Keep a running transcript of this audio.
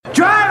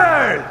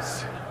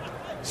Drivers,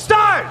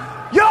 start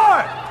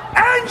your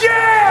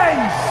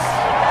engines!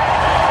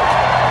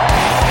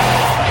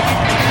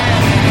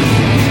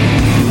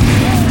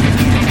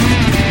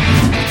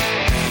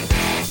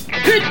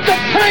 Hit the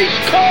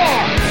pace car!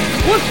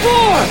 What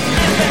for?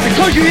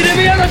 Because you hit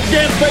every other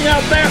damn thing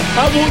out there,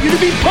 I want you to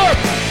be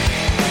perfect!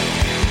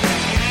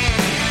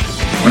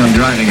 When I'm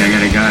driving, I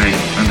got a guy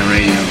on the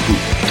radio who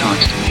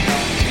talks to me.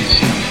 You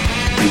see him,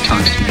 but he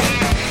talks to me.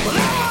 Well,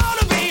 I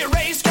wanna be a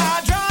race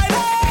car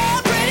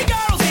driver. Pretty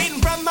girls eating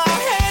from my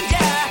hand,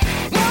 yeah.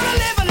 Wanna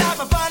live a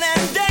life of fun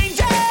and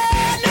danger.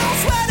 No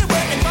sweating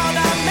working for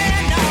the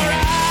man,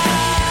 alright.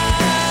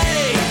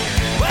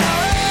 Well,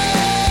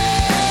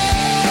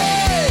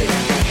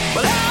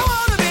 I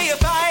wanna be a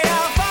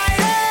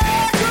firefighter.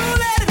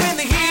 Cool-headed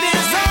when the heat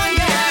is on,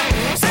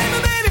 yeah. Save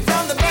my baby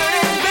from the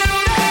burning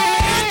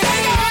building.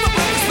 Take her home and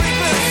put the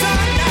sprinklers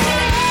on,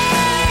 alright.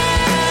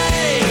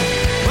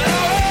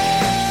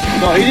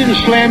 No, he didn't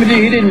slam you,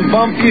 he didn't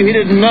bump you, he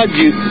didn't nudge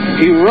you,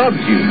 he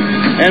rubbed you.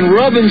 And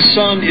rubbing,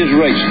 son, is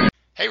racing.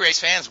 Hey race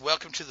fans,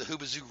 welcome to the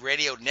Hoobazoo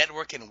Radio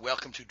Network and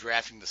welcome to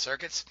Drafting the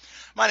Circuits.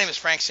 My name is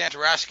Frank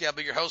Santoroski. I'll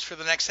be your host for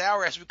the next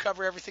hour as we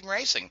cover everything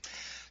racing.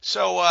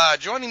 So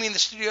joining me in the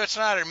studio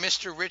tonight are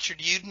Mr. Richard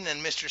Uden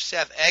and Mr.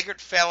 Seth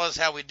Eggert. Fellas,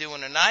 how we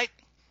doing tonight?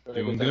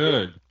 Doing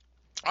good.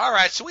 All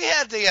right, so we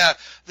had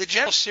the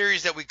general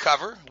series that we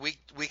cover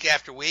week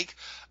after week.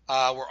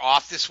 We're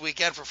off this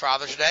weekend for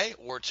Father's Day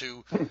or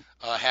to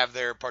have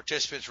their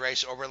participants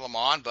race over in Le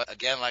Mans. But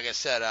again, like I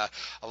said, a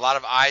lot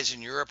of eyes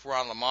in Europe were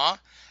on Le Mans.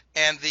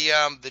 And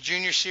the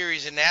junior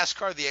series in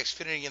NASCAR, the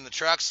Xfinity and the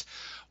trucks,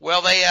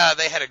 well, they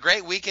had a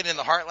great weekend in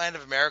the heartland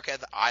of America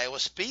at the Iowa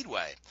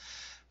Speedway.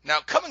 Now,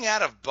 coming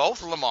out of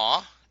both Le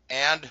Mans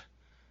and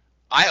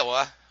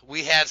Iowa,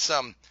 we had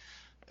some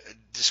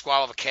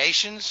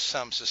disqualifications,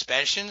 some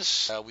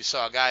suspensions. We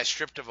saw a guy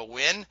stripped of a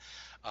win.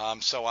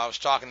 So I was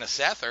talking to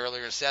Seth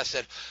earlier, and Seth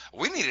said,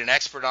 we need an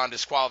expert on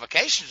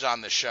disqualifications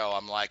on this show.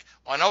 I'm like,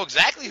 well, I know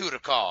exactly who to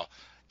call.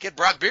 Get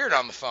Brock Beard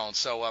on the phone.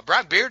 So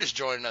Brock Beard is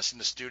joining us in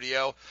the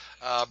studio.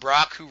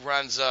 Brock, who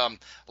runs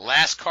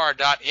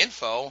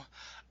lastcar.info,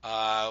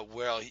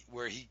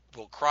 where he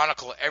will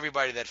chronicle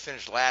everybody that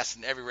finished last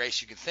in every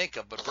race you can think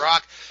of. But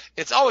Brock,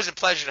 it's always a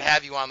pleasure to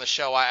have you on the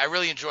show. I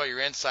really enjoy your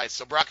insights.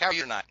 So Brock, how are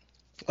you tonight?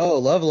 Oh,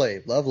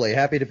 lovely.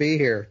 Happy to be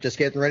here. Just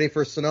getting ready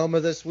for Sonoma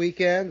this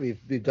weekend.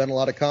 We've done a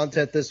lot of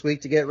content this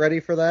week to get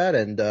ready for that,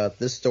 and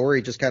this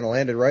story just kind of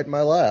landed right in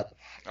my lap.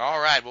 All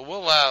right.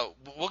 Well,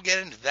 we'll get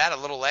into that a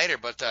little later.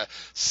 But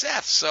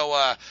Seth,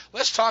 so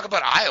let's talk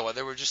about Iowa.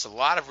 There were just a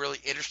lot of really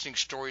interesting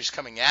stories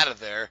coming out of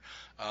there,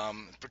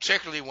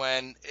 particularly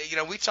when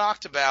we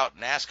talked about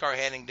NASCAR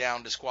handing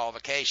down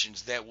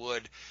disqualifications that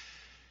would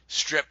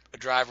strip a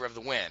driver of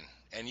the win,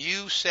 and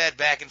you said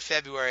back in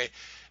February,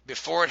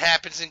 before it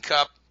happens in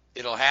Cup,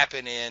 it'll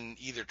happen in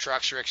either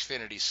trucks or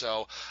Xfinity.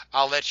 So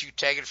I'll let you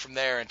take it from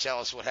there and tell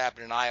us what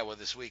happened in Iowa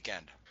this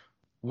weekend.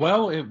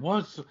 Well, it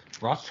was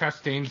Ross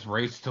Chastain's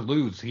race to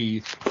lose.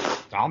 He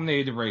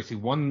dominated the race. He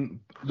won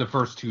the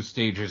first two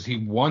stages. He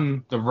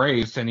won the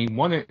race, and he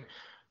won it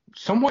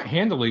somewhat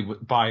handily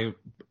by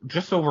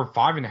just over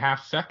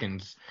 5.5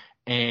 seconds.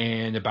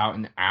 And about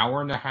an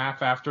hour and a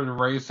half after the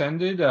race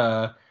ended,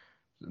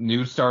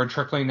 news started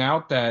trickling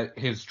out that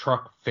his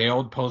truck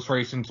failed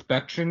post-race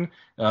inspection.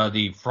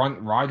 The front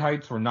ride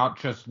heights were not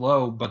just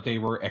low, but they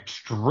were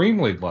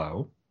extremely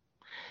low.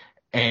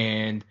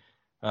 And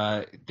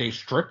they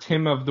stripped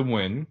him of the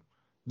win.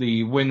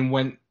 The win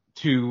went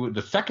to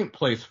the second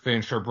place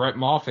finisher, Brett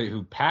Moffitt,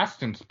 who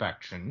passed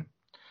inspection.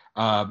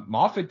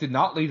 Moffitt did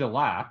not lead a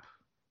lap,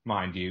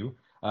 mind you.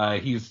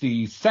 He's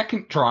the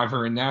second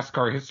driver in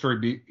NASCAR history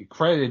to be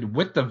credited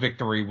with the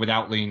victory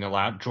without leading a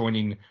lap,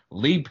 joining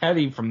Lee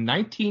Petty from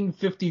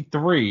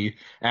 1953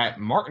 at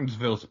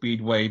Martinsville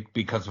Speedway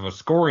because of a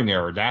scoring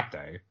error that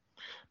day.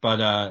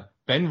 But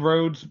Ben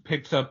Rhodes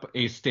picks up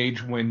a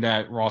stage win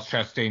that Ross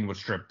Chastain was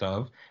stripped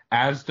of,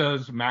 as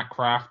does Matt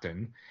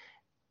Crafton.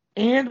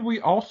 And we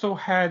also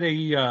had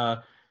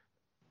a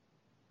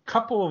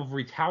couple of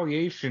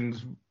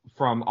retaliations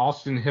from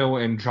Austin Hill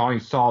and Johnny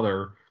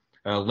Sauter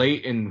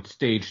late in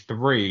stage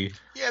 3.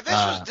 Yeah,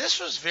 this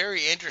was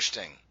very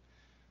interesting.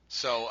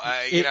 So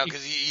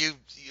because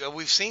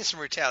we've seen some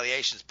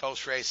retaliations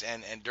post race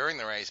and during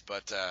the race,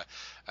 but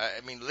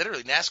I mean,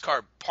 literally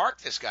NASCAR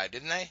parked this guy,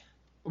 didn't they?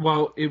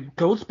 Well, it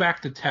goes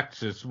back to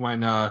Texas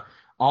when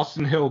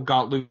Austin Hill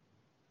got loose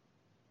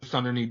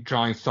underneath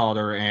Johnny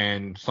Sauter,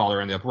 and Sauter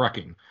ended up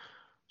wrecking.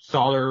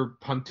 Sauter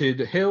punted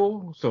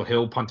Hill, so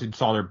Hill punted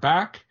Sauter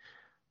back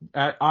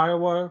at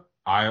Iowa,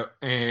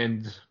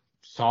 and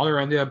Sauter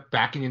ended up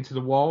backing into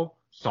the wall.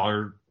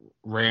 Sauter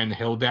ran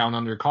Hill down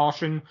under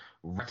caution,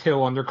 wrecked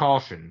Hill under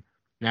caution.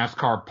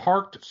 NASCAR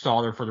parked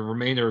Sauter for the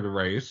remainder of the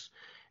race,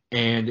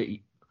 and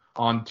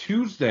on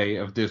Tuesday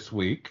of this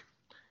week,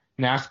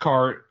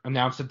 NASCAR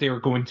announced that they were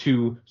going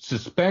to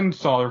suspend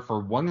Sauter for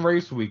one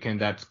race weekend.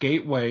 That's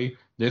Gateway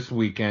this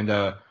weekend.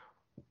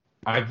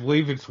 I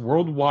believe it's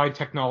Worldwide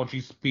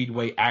Technology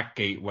Speedway at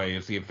Gateway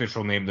is the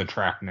official name of the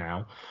track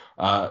now.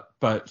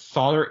 But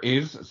Sauter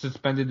is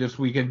suspended this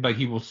weekend, but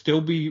he will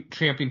still be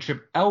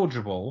championship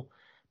eligible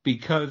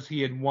because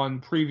he had won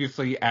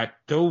previously at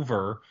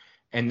Dover,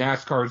 and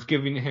NASCAR is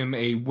giving him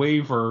a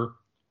waiver,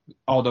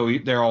 although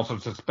they're also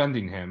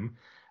suspending him.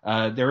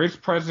 There is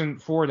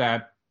precedent for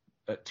that.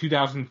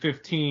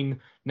 2015,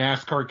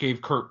 NASCAR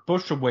gave Kurt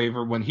Busch a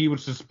waiver when he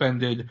was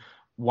suspended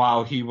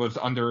while he was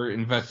under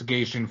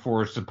investigation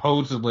for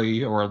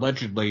supposedly or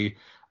allegedly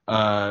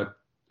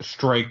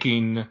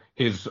striking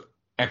his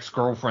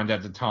ex-girlfriend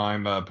at the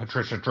time,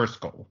 Patricia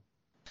Driscoll.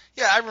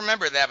 Yeah, I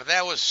remember that, but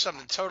that was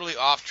something totally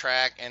off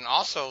track, and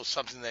also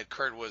something that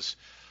Kurt was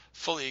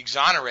fully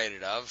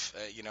exonerated of.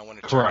 When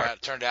it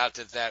turned out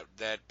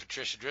that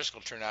Patricia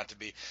Driscoll turned out to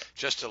be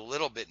just a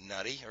little bit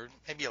nutty, or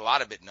maybe a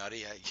lot of bit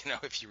nutty.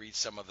 If you read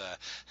some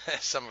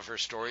of her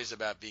stories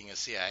about being a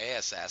CIA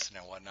assassin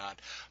and whatnot.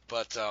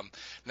 But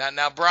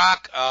now,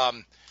 Brock,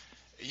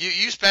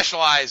 you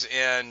specialize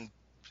in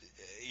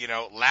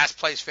last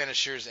place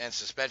finishers and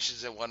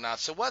suspensions and whatnot.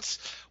 So what's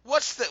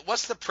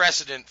the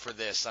precedent for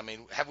this? I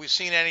mean, have we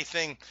seen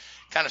anything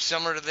kind of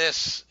similar to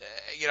this?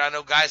 I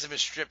know guys have been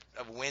stripped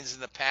of wins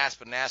in the past,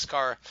 but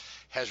NASCAR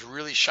has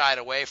really shied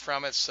away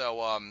from it. So,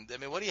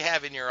 what do you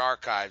have in your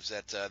archives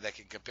that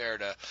can compare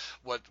to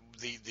what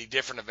the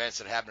different events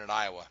that happened in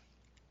Iowa?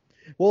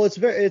 Well, it's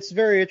a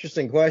very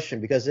interesting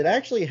question because it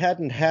actually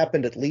hadn't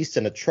happened, at least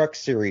in a Truck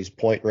Series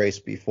point race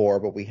before,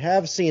 but we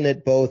have seen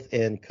it both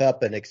in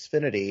Cup and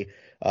Xfinity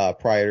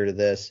prior to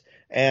this.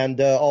 And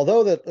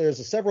although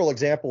there's several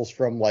examples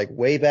from like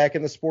way back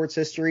in the sports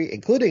history,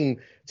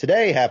 including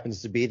today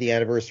happens to be the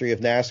anniversary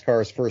of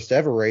NASCAR's first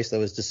ever race that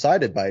was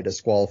decided by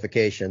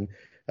disqualification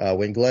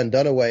when Glenn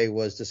Dunaway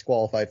was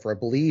disqualified for, I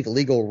believe,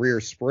 illegal rear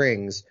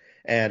springs,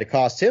 and it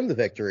cost him the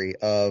victory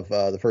of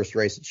the first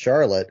race at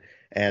Charlotte.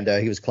 And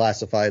he was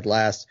classified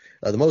last.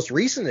 The most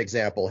recent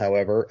example,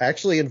 however,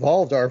 actually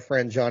involved our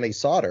friend Johnny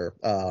Sauter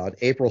on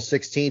April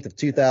 16th of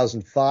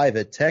 2005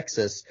 at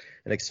Texas,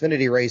 an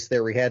Xfinity race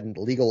there. We had an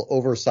illegal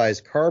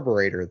oversized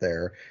carburetor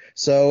there.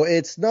 So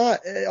it's not,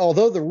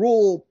 although the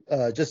rule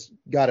just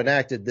got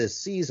enacted this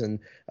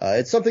season,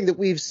 it's something that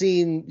we've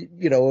seen,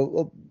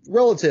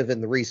 relative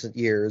in the recent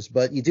years,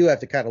 but you do have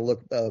to kind of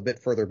look a bit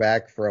further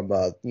back from,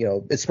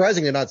 it's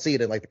surprising to not see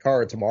it in like the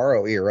Car of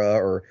Tomorrow era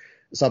or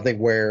something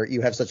where you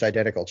have such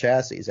identical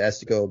chassis. It has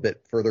to go a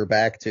bit further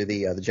back to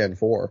the Gen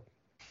 4.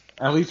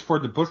 At least for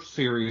the Busch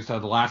Series, the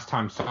last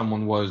time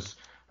someone was,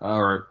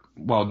 now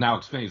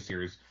Xfinity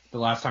Series, the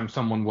last time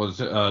someone was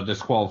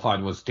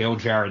disqualified was Dale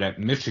Jarrett at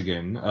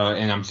Michigan,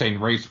 and I'm saying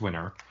race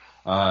winner.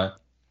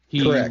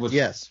 Correct,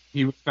 yes.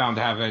 He was found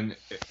to have an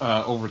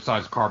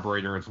oversized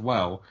carburetor as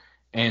well.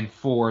 And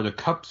for the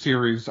Cup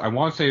Series, I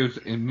want to say it was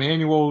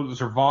Emmanuel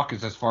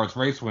Zervakis as far as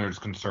race winner is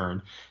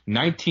concerned,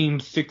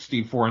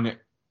 1960 for an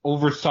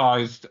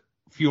oversized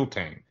fuel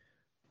tank.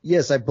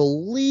 Yes, I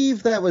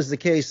believe that was the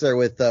case there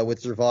with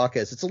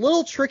Zervakis. It's a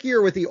little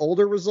trickier with the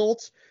older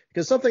results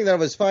because something that I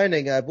was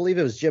finding, I believe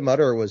it was Jim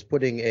Utter was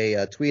putting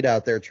a tweet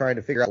out there trying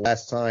to figure out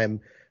last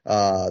time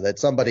that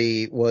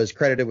somebody was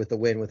credited with the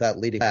win without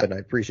leading up, and I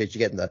appreciate you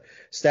getting the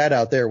stat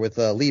out there with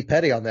Lee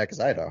Petty on that because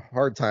I had a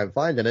hard time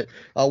finding it.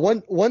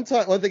 One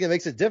thing that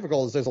makes it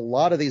difficult is there's a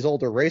lot of these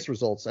older race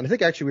results, and I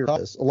think actually we were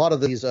this. A lot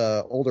of these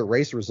older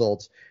race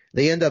results,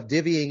 they end up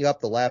divvying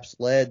up the laps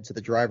led to the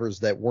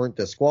drivers that weren't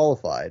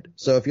disqualified.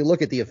 So if you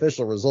look at the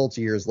official results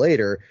years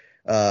later,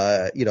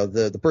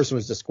 the person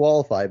was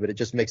disqualified, but it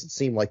just makes it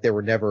seem like they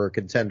were never a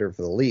contender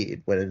for the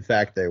lead when in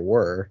fact they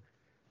were.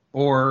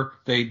 Or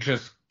they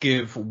just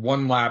give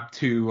one lap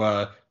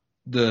to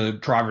the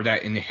driver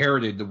that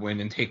inherited the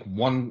win and take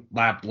one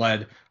lap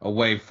led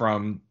away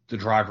from the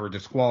driver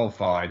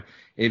disqualified.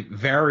 It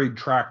varied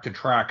track to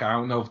track. I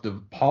don't know if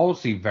the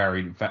policy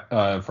varied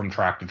from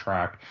track to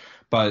track,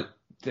 but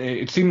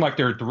it seemed like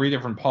there are three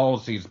different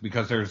policies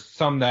because there's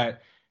some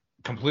that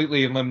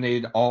completely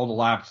eliminated all the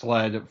laps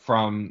led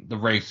from the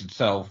race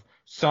itself,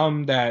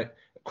 some that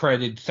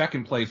credited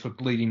second place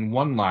with leading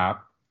one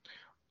lap,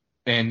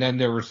 and then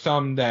there were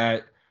some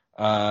that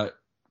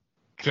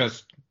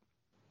just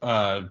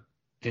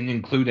didn't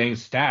include any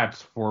stats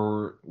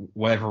for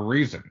whatever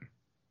reason.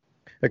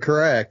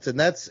 Correct, and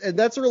that's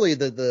really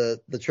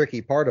the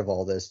tricky part of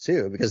all this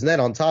too, because then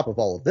on top of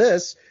all of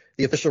this,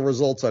 the official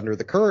results under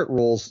the current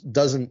rules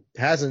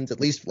hasn't, at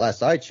least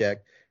last I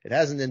checked, it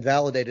hasn't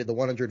invalidated the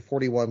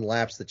 141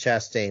 laps that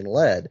Chastain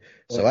led.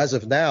 So as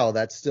of now,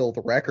 that's still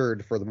the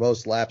record for the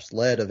most laps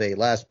led of a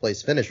last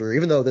place finisher,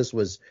 even though this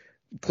was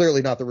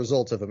clearly not the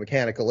result of a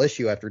mechanical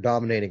issue after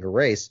dominating a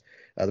race.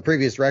 The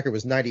previous record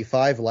was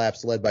 95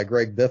 laps led by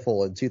Greg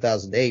Biffle in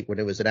 2008 when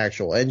it was an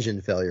actual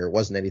engine failure. It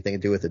wasn't anything to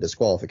do with the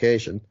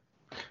disqualification.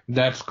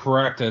 That's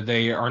correct.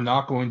 They are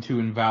not going to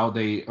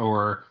invalidate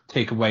or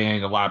take away any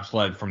of the laps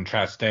led from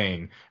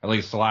Chastain. At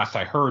least the last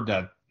I heard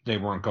that they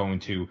weren't going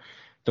to.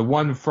 The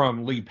one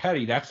from Lee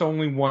Petty, that's the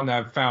only one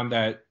that I've found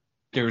that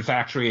there's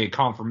actually a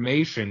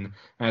confirmation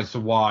as to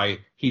why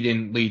he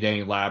didn't lead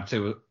any laps. It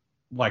was,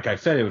 like I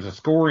said, it was a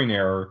scoring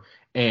error,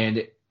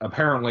 and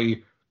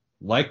apparently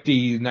like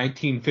the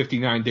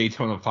 1959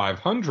 Daytona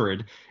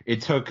 500,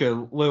 it took a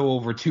little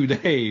over 2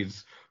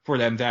 days for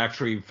them to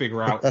actually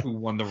figure out who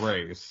won the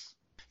race.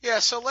 Yeah,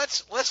 so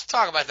let's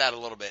talk about that a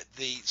little bit.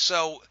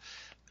 So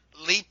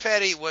Lee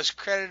Petty was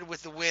credited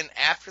with the win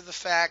after the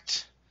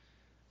fact,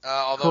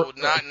 although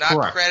not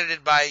Correct. credited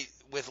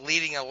with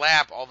leading a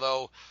lap.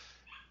 Although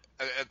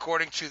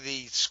according to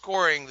the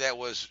scoring that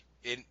was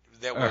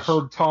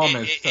Herb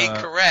Thomas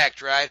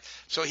incorrect, right?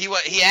 So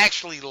he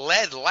actually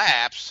led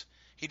laps.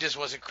 He just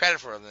wasn't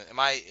credited for them.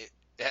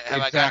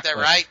 Have I got that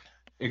right?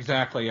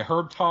 Exactly.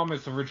 Herb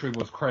Thomas originally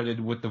was credited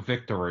with the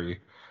victory,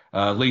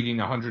 leading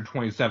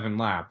 127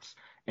 laps.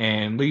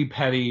 And Lee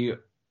Petty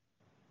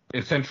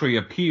essentially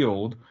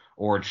appealed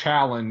or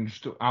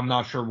challenged. I'm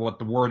not sure what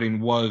the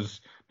wording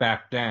was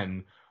back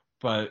then,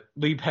 but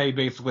Lee Petty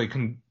basically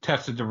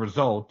contested the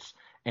results.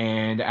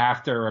 And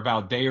after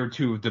about a day or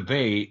two of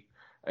debate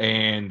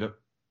and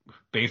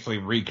basically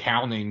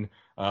recounting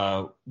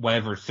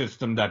whatever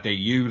system that they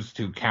used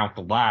to count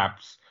the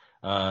laps,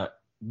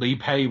 Lee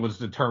Petty was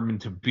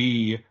determined to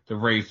be the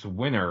race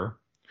winner.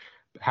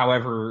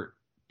 However,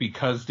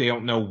 because they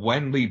don't know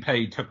when Lee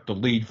Petty took the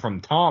lead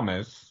from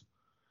Thomas,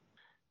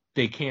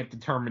 they can't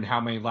determine how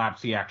many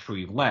laps he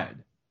actually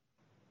led.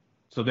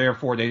 So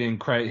therefore, they didn't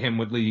credit him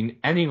with leading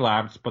any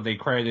laps, but they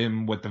credited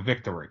him with the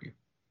victory.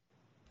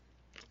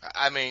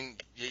 I mean,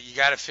 you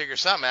got to figure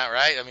something out,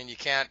 right? I mean, you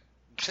can't,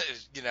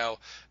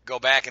 go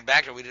back and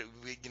back. We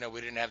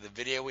didn't have the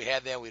video we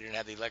had then. We didn't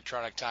have the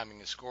electronic timing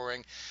and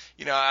scoring.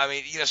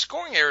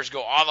 Scoring errors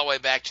go all the way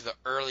back to the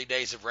early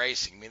days of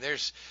racing. I mean,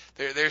 there's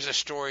a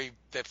story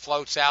that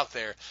floats out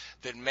there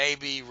that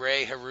maybe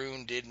Ray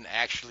Haroon didn't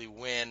actually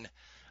win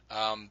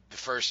the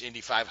first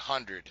Indy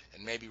 500,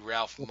 and maybe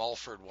Ralph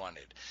Mulford won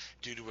it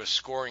due to a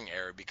scoring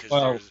error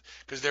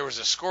because there was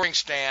a scoring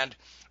stand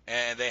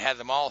and they had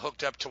them all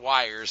hooked up to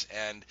wires,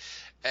 and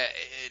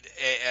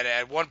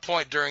at one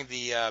point during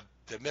the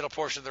middle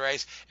portion of the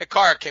race, a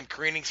car came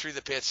careening through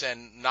the pits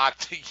and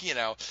knocked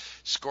the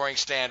scoring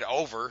stand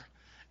over,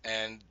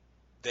 and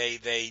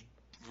they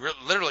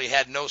literally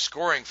had no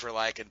scoring for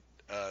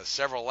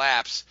several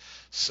laps.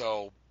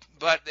 So,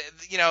 but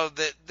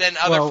then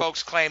other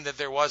folks claimed that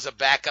there was a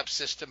backup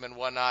system and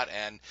whatnot,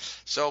 and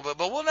so but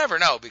we'll never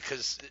know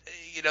because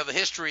the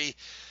history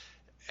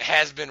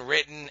has been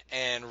written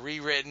and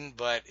rewritten,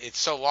 but it's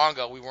so long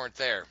ago we weren't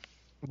there.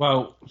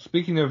 Well,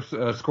 speaking of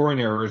scoring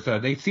errors,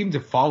 they seem to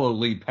follow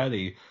Lee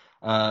Petty.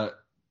 In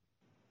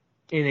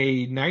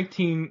a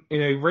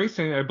race,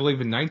 I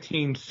believe in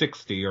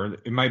 1960, or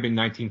it might have been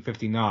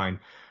 1959,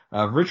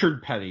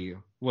 Richard Petty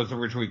was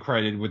originally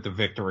credited with the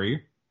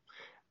victory.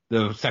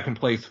 The second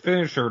place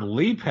finisher,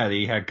 Lee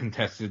Petty, had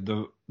contested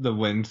the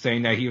win,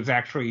 saying that he was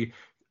actually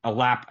a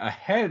lap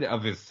ahead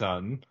of his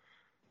son.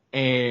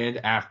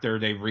 And after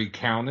they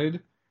recounted,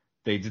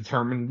 they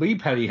determined Lee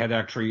Petty had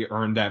actually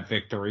earned that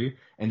victory,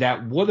 and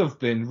that would have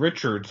been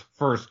Richard's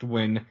first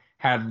win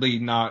had Lee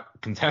not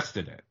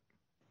contested it.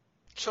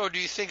 So do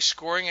you think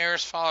scoring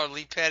errors follow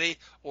Lee Petty,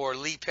 or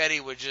Lee Petty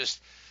was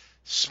just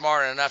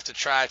smart enough to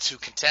try to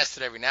contest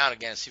it every now and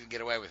again so he could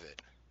get away with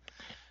it?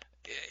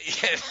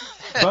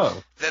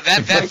 Both.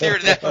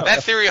 that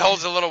theory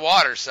holds a little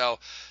water. So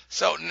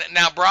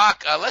now,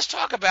 Brock, let's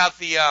talk about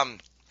the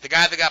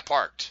guy that got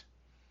parked.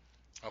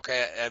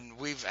 Okay, and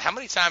how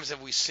many times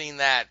have we seen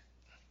that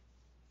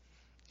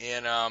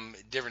in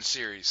different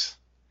series?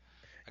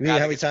 You mean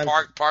how many times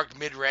parked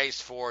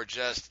mid-race for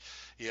just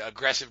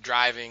aggressive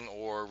driving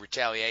or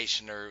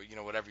retaliation or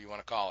whatever you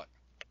want to call it?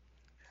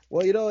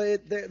 Well,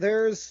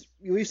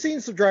 we've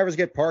seen some drivers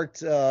get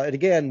parked, and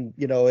again,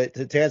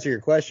 to answer your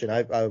question,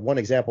 one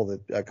example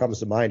that comes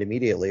to mind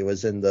immediately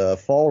was in the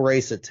fall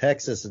race at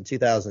Texas in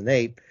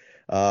 2008.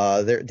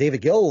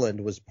 David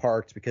Gilliland was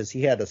parked because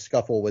he had a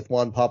scuffle with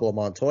Juan Pablo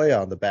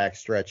Montoya on the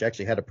backstretch.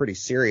 Actually had a pretty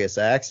serious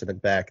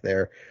accident back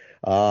there.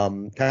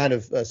 Kind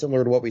of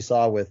similar to what we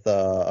saw with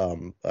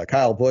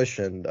Kyle Busch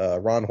and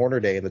Ron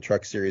Hornaday in the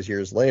Truck Series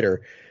years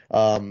later.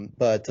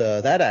 But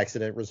that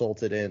accident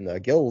resulted in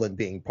Gilliland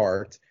being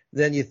parked.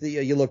 Then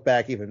you look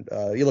back you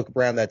look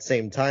around that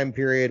same time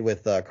period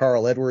with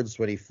Carl Edwards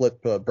when he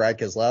flipped Brad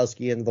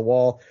Keselowski into the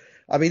wall.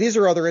 I mean, these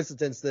are other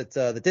incidents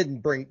that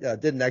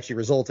didn't actually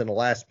result in a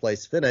last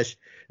place finish.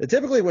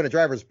 Typically, when a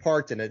driver's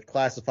parked and it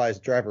classifies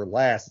the driver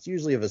last, it's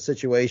usually of a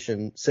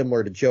situation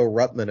similar to Joe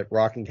Ruttman at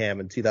Rockingham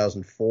in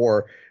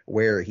 2004,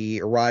 where he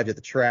arrived at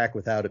the track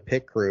without a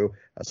pit crew.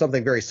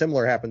 Something very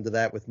similar happened to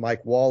that with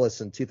Mike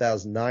Wallace in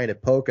 2009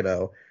 at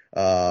Pocono.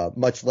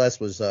 Much less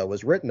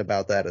was written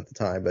about that at the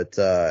time, but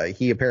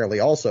he apparently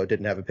also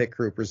didn't have a pit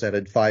crew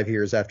presented 5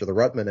 years after the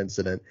Ruttman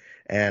incident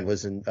and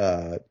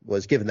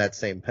was given that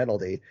same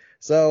penalty.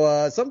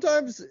 So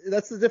sometimes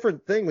that's the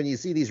different thing when you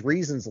see these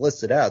reasons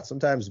listed out.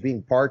 Sometimes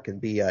being parked can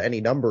be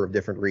any number of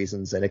different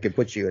reasons, and it can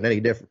put you in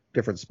any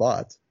different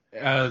spots.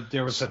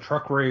 There was a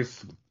truck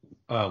race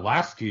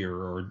last year,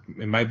 or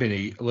it might have been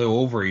a little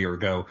over a year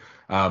ago.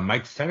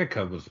 Mike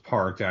Seneca was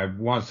parked. I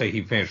want to say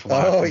he finished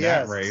last in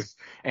that race.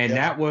 And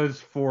that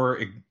was for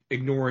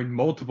ignoring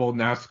multiple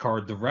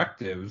NASCAR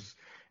directives.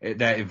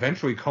 that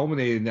eventually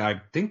culminated in, I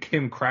think,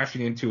 him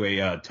crashing into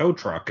a tow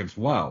truck as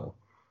well.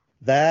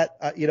 That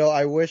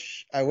I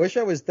wish I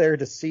was there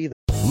to see that.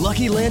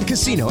 Lucky Land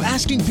Casino,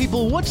 asking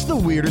people, what's the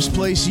weirdest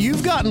place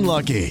you've gotten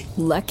lucky?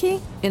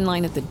 Lucky? In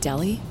line at the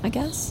deli, I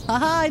guess?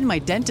 Aha, in my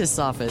dentist's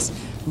office.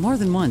 More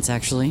than once,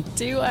 actually.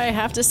 Do I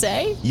have to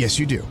say? Yes,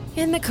 you do.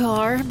 In the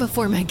car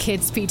before my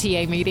kids'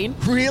 PTA meeting.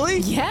 Really?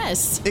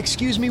 Yes.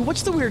 Excuse me,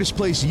 what's the weirdest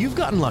place you've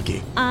gotten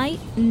lucky? I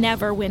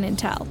never win and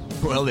tell.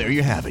 Well, there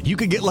you have it. You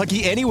can get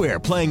lucky anywhere,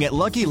 playing at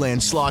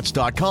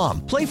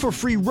LuckyLandSlots.com. Play for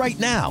free right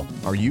now.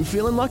 Are you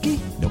feeling lucky?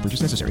 No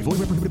purchase necessary. Void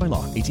where prohibited by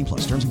law.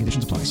 18+. Terms and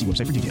conditions apply. See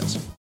website for details.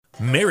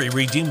 Mary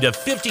redeemed a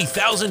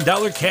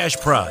 $50,000 cash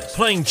prize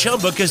playing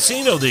Chumba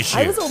Casino this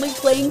year. I was only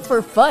playing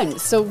for fun,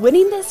 so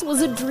winning this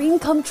was a dream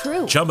come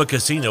true. Chumba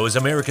Casino is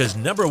America's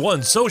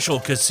 #1 social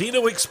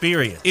casino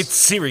experience. It's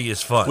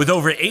serious fun. With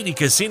over 80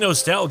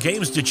 casino-style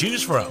games to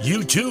choose from,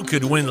 you too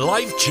could win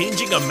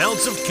life-changing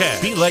amounts of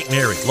cash. Be like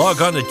Mary.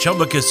 Log on to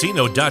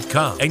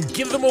ChumbaCasino.com and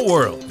give them a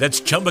whirl.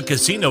 That's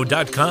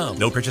ChumbaCasino.com.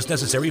 No purchase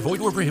necessary. Void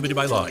where prohibited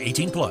by law.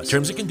 18+.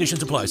 Terms and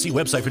conditions apply. See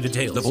website for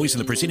details. The voice in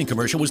the preceding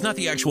commercial was not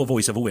the actual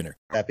voice of a winner.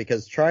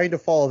 Because trying to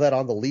follow that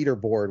on the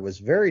leaderboard was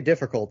very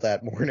difficult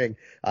that morning.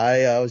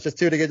 I was just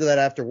tuning into that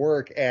after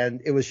work, and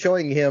it was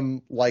showing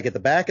him like at the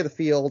back of the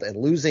field and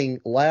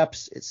losing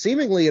laps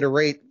seemingly at a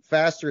rate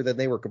faster than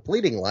they were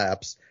completing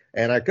laps.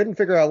 And I couldn't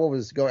figure out what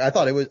was going. I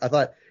thought you're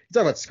talking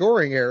about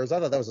scoring errors.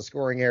 I thought that was a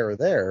scoring error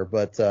there,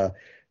 but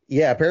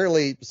yeah,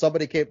 apparently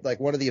somebody came,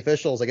 like one of the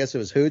officials, I guess it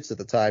was Hoots at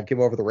the time,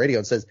 came over the radio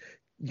and says,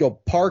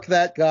 park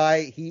that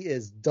guy. He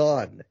is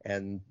done.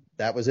 And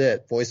that was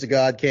it. Voice of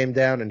God came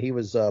down, and he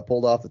was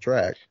pulled off the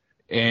track.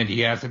 And he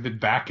hasn't been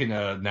back in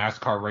a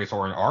NASCAR race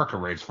or an ARCA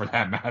race, for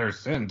that matter,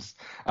 since.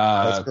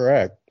 That's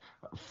correct.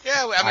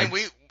 Yeah, I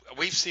mean,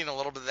 we've seen a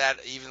little bit of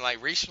that even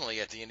like recently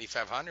at the Indy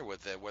 500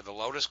 where the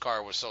Lotus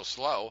car was so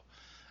slow,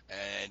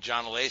 and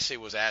John Lacey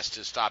was asked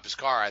to stop his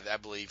car, I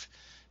believe,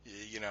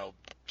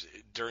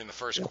 during the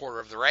first quarter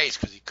of the race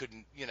because he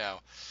couldn't,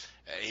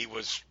 he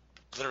was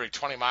literally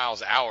 20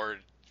 miles an hour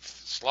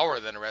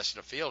slower than the rest of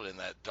the field in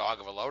that dog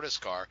of a Lotus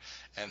car,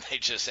 and they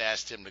just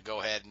asked him to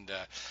go ahead and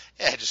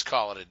just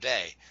call it a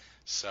day.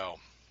 So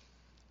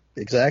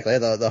exactly,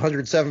 the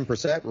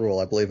 107% rule,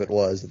 I believe it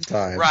was at the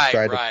time.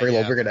 Tried to bring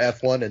it to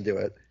F1 and do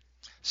it.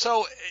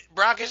 So,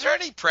 Brock, is there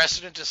any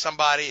precedent to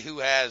somebody who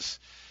has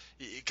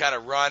kind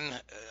of run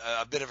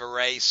a bit of a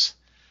race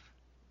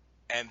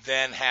and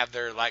then have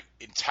their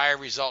entire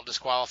result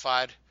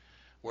disqualified,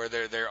 where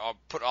they're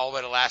put all the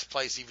way to last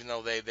place even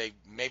though they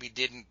maybe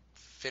didn't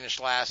finish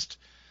last,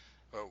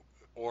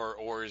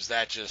 or is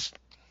that just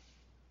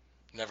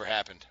never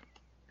happened?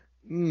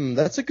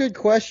 That's a good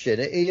question.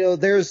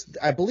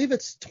 I believe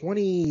it's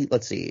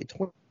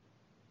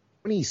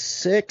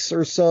 26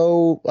 or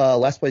so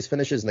last place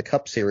finishes in the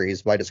Cup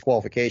Series by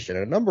disqualification.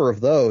 And a number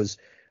of those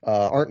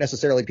aren't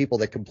necessarily people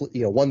that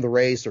won the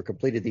race or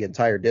completed the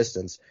entire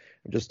distance.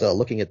 I'm just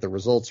looking at the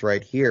results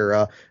right here.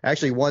 A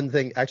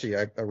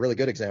really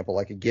good example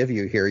I could give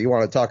you here. You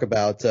want to talk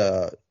about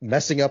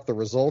messing up the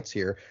results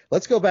here.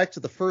 Let's go back to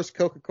the first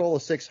Coca-Cola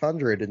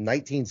 600 in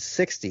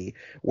 1960,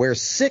 where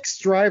 6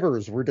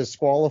 drivers were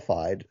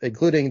disqualified,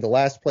 including the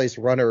last place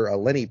runner,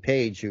 Lenny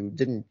Page, who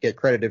didn't get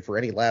credited for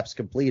any laps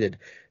completed.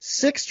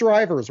 6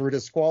 drivers were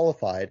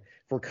disqualified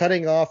for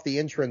cutting off the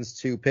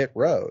entrance to pit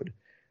road.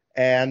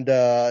 And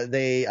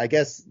I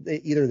guess they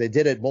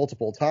did it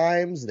multiple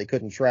times. They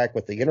couldn't track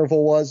what the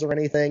interval was or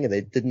anything, and they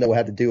didn't know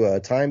how to do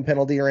a time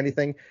penalty or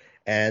anything.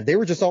 And they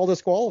were just all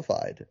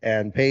disqualified.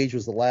 And Page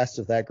was the last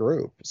of that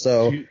group.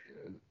 So,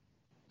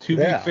 to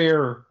be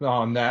fair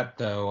on that,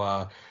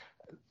 though,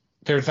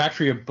 there's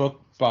actually a book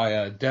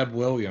by Deb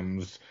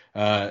Williams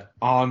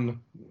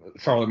on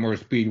Charlotte Motor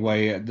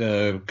Speedway,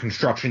 the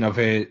construction of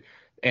it,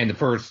 and the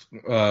first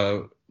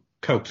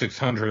Coke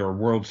 600 or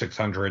World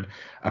 600.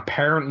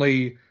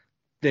 Apparently,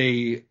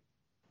 they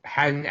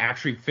hadn't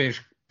actually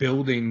finished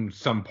building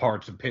some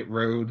parts of pit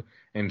road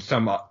and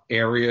some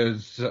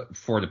areas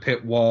for the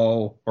pit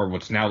wall, or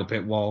what's now the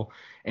pit wall,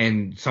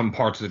 and some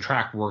parts of the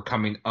track were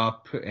coming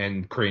up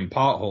and creating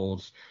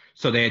potholes.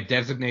 So they had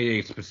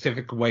designated a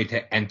specific way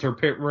to enter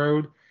pit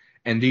road,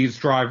 and these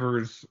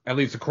drivers, at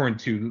least according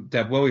to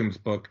Deb Williams'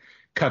 book,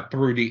 cut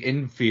through the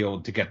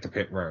infield to get to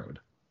pit road.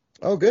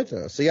 Oh, good to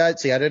know. See, I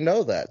didn't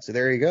know that. So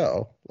there you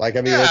go. At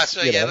least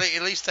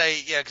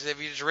because if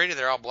you just read it,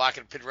 they're all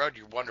blocking pit road.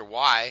 You wonder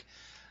why.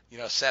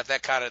 Seth,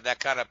 that kind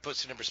of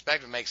puts it in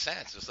perspective. Makes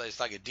sense. It's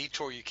like a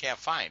detour you can't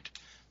find.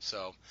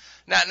 So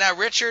now,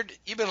 Richard,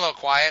 you've been a little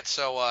quiet.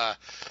 So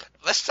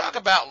let's talk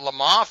about Le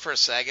Mans for a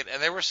second.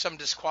 And there were some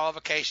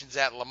disqualifications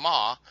at Le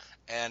Mans.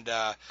 And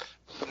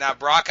now,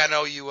 Brock, I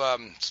know you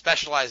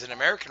specialize in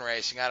American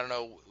racing. I don't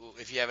know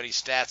if you have any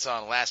stats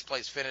on last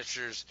place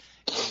finishers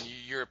in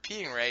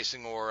European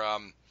racing or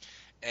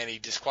any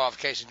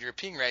disqualifications in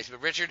European racing.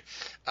 But, Richard,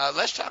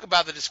 let's talk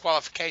about the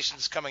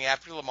disqualifications coming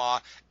after Le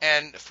Mans.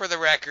 And for the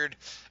record,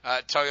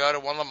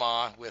 Toyota won Le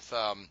Mans with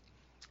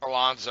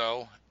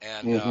Alonso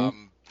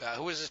and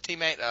who was his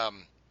teammate?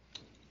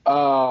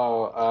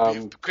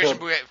 Christian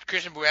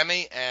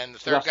Buemi, and the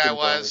third guy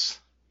was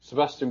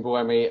Sebastian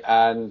Buemi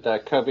and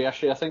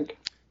Kobayashi, I think.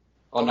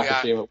 Or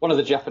Nakajima, one of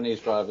the Japanese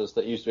drivers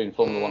that used to be in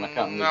Formula One. I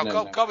can't remember his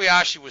name now.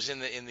 Kobayashi was in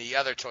the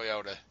other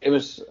Toyota. It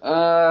was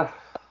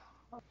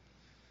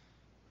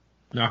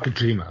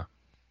Nakajima.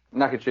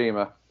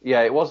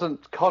 Yeah, it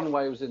wasn't.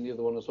 Conway was in the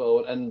other one as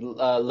well, and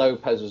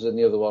Lopez was in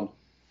the other one.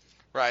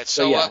 Right.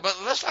 So, yeah. But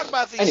let's talk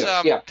about these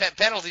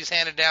penalties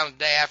handed down the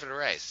day after the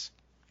race.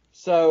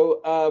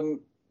 So,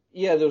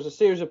 there was a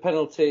series of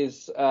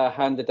penalties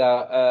handed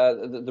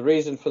out. The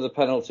reason for the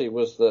penalty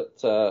was that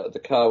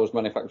the car was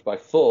manufactured by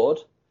Ford.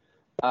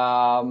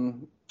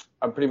 And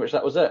pretty much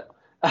that was it.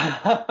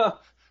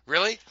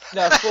 Really?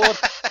 No,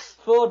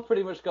 Ford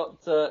pretty much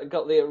got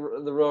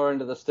the raw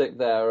end of the stick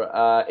there.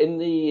 In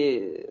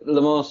the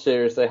Le Mans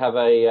series, they have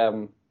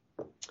a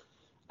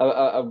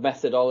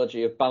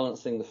methodology of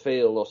balancing the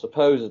field, or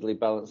supposedly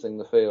balancing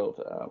the field,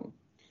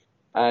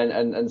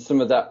 and some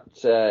of that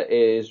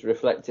is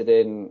reflected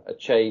in a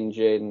change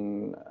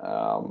in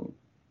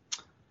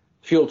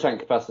fuel tank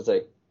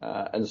capacity,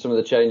 and some of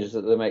the changes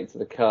that they make to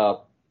the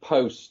car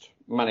post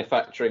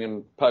manufacturing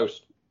and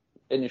post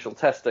initial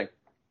testing.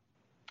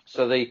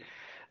 So the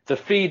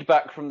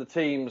feedback from the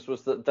teams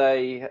was that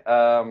they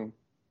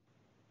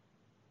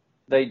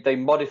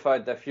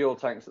modified their fuel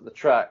tanks at the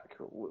track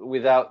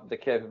without the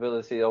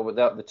capability or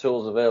without the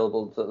tools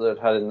available that they'd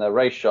had in their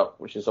race shop,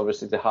 which is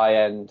obviously the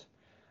high-end,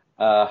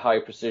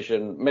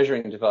 high-precision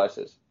measuring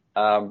devices.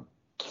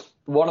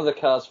 One of the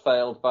cars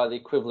failed by the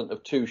equivalent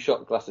of 2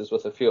 shot glasses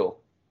worth of fuel,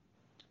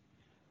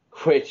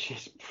 which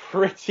is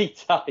pretty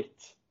tight.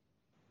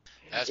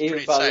 That's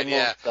pretty tight,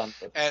 yeah.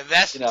 And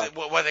that's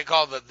what they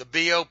call the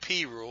BOP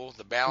rule,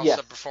 the balance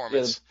of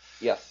performance.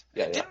 Yes.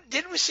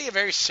 Didn't we see a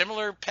very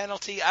similar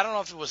penalty? I don't know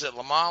if it was at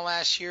Le Mans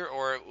last year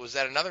or was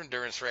that another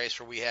endurance race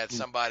where we had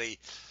somebody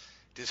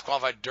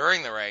disqualified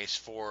during the race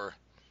for,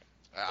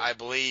 I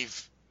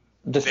believe,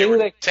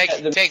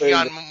 taking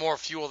on more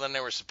fuel than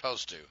they were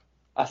supposed to.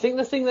 I think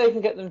the thing they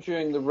can get them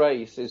during the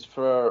race is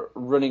for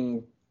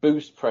running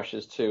boost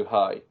pressures too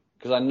high,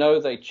 because I know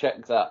they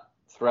check that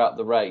throughout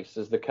the race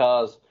as the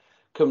cars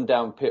come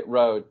down pit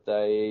road.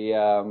 They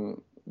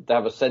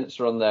have a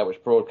sensor on there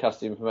which broadcasts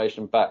the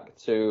information back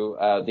to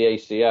the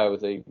ACO,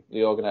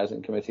 the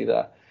organising committee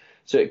there.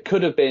 So it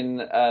could have been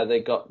they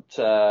got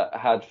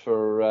had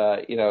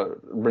for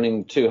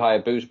running too high a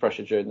boost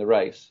pressure during the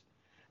race.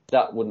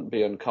 That wouldn't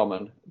be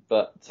uncommon,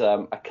 but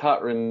I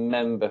can't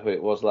remember who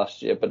it was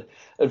last year. But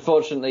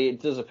unfortunately,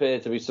 it does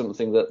appear to be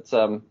something that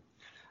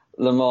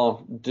Le Mans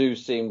do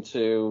seem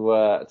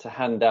to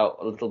hand out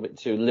a little bit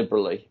too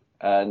liberally.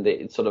 And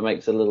it sort of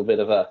makes a little bit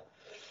of I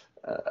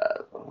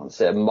won't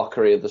say a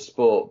mockery of the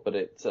sport, but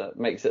it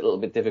makes it a little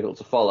bit difficult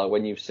to follow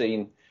when you've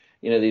seen,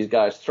 these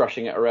guys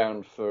thrashing it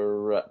around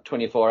for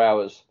 24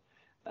 hours,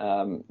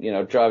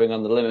 driving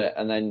on the limit,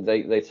 and then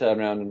they turn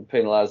around and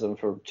penalise them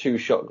for 2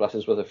 shot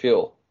glasses worth of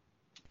fuel.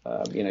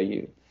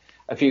 You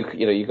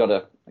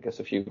got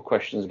a few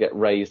questions get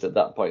raised at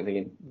that point,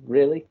 thinking,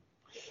 really,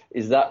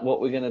 is that what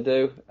we're going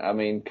to do? I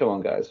mean, come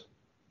on, guys.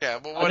 Yeah,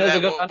 but what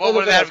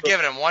would that have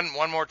given him?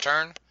 One more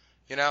turn?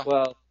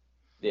 Well,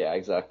 yeah,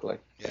 exactly.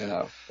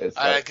 Yeah.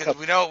 Because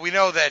we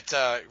know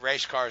that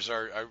race cars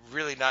are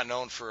really not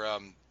known for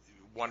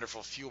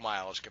wonderful fuel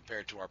mileage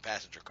compared to our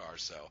passenger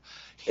cars. So,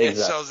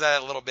 so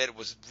that a little bit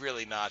was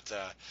really not.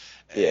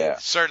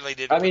 Certainly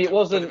didn't. I mean, it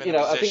wasn't.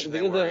 I think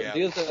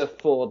the other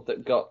Ford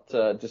that got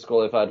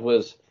disqualified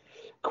was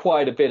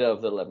quite a bit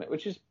over the limit,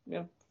 which is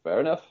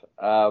fair enough.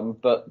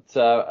 But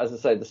as I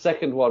say, the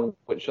second one,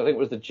 which I think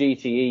was the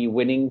GTE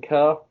winning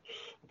car, I'll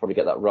probably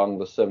get that wrong.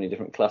 There's so many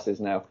different classes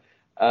now.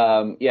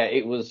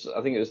 It was.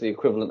 I think it was the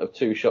equivalent of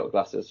 2 shot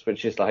glasses,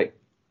 which is like,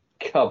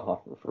 come on,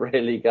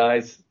 really,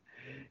 guys,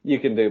 you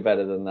can do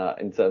better than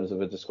that in terms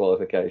of a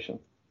disqualification.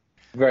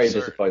 Very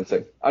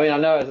disappointing. I mean, I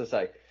know, as I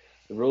say,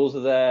 the rules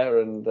are there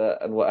and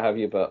what have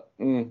you, but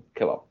come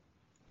on.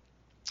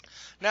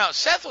 Now,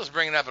 Seth was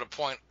bringing up at a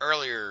point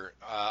earlier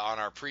on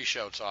our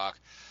pre-show talk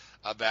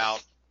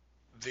about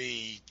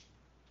the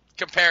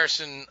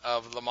comparison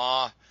of Le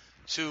Mans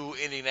to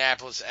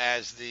Indianapolis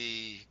as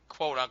the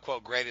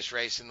quote-unquote greatest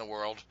race in the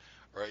world,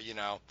 or I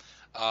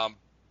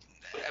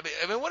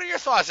mean, what are your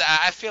thoughts?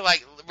 I feel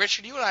like,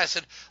 Richard, you and I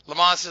said Le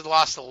Mans has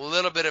lost a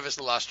little bit of its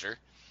luster,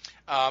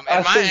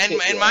 and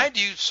mind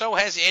you, so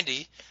has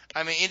Indy.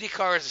 I mean,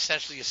 IndyCar is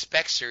essentially a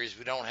spec series.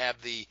 We don't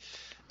have the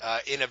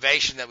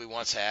innovation that we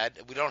once had.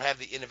 We don't have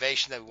the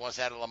innovation that we once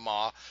had at Le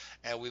Mans,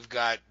 and we've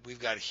got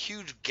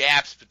huge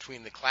gaps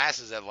between the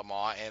classes at Le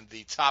Mans, and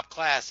the top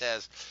class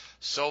has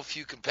so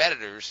few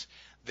competitors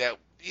that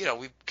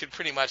we could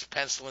pretty much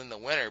pencil in the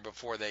winner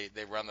before they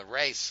run the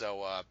race.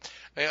 So,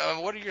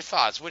 what are your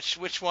thoughts?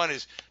 Which one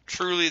is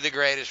truly the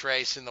greatest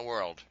race in the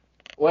world?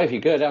 Well, if you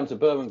go down to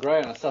Bowman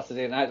Gray on a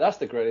Saturday night, that's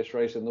the greatest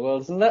race in the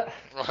world, isn't it?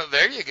 Well,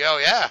 there you go.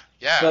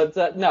 Yeah.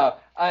 But no,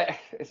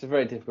 it's a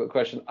very difficult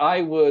question.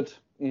 I would,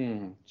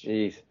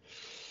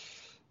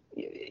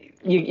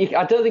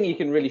 I don't think you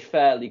can really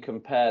fairly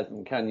compare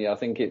them, can you? I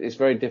think it's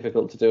very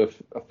difficult to do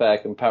a fair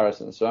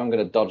comparison, so I'm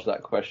going to dodge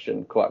that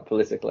question quite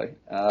politically.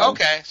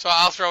 Okay, so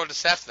I'll throw it to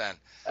Seth then.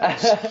 I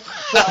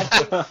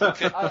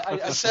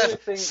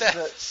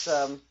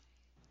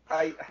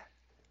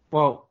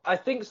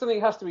think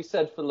something has to be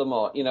said for Le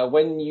Mans. You know,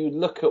 when you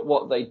look at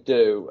what they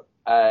do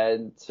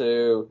and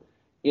to,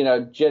 you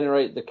know,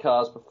 generate the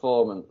car's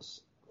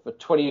performance for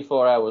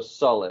 24 hours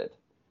solid,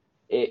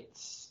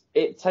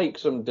 it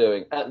takes some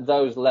doing at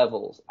those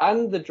levels,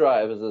 and the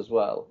drivers as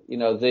well. You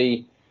know,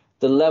 the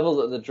level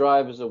that the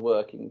drivers are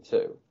working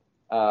to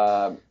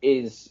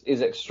is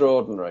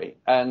extraordinary,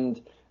 and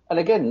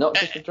again, not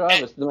just the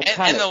drivers, the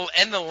mechanics,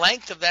 and the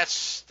length of that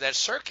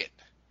circuit.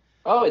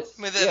 Oh, it's.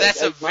 I mean,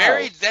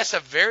 that's a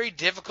very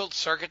difficult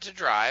circuit to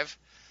drive.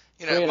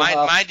 You know,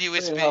 mind you,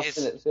 it's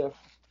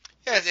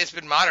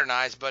been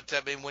modernized, but I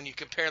mean, when you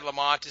compare Le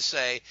Mans to,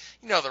 say,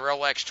 you know, the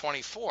Rolex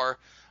 24.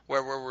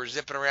 Where we're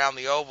zipping around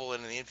the oval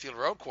and in the infield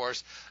road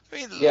course. I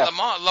mean,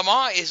 Le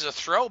Mans is a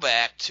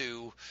throwback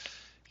to,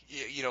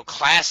 you know,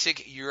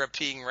 classic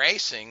European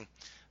racing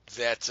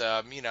that,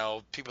 you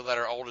know, people that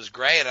are old as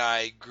Gray and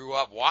I grew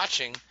up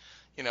watching,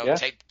 you know,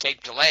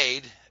 tape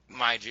delayed,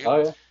 mind you.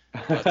 Oh,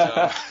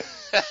 yeah.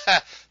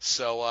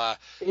 But,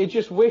 you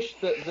just wish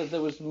that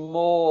there was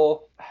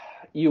more.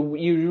 You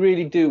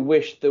really do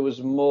wish there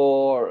was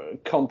more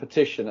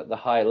competition at the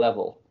high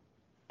level.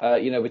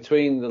 You know,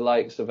 between the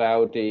likes of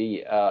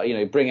Audi, you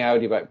know, bring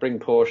Audi back, bring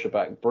Porsche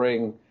back,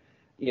 bring,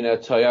 you know,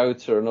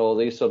 Toyota and all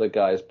these sort of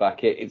guys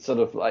back. It's sort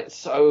of like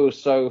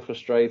so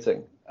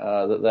frustrating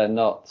that they're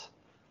not,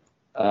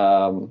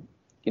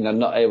 you know,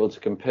 not able to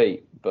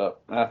compete.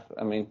 But I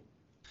mean,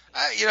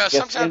 you know,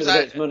 sometimes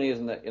it's money,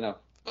 isn't it? You know.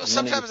 Well,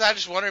 sometimes I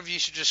just wonder if you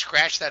should just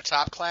scratch that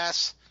top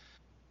class.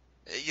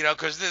 You know,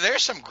 because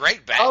there's some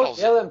great battles.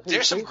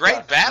 There's some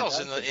great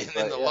battles in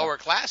the lower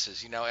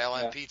classes. You know,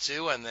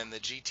 LMP2 and then the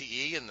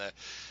GTE and the,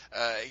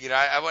 you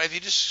know, if you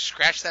just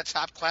scratch that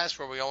top class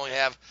where we only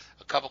have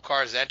a couple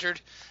cars entered,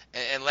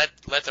 and let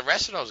the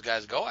rest of those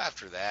guys go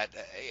after that,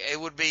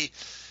 it would be,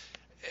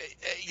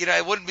 you know,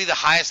 it wouldn't be the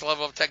highest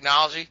level of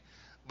technology,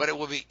 but it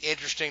would be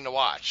interesting to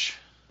watch.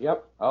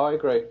 Yep, I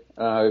agree.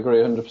 I agree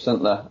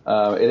 100%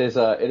 there.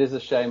 It is a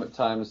shame at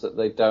times that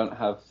they don't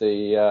have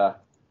the.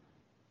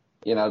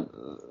 You know,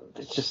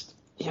 it's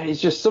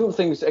just some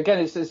things. Again,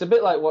 it's a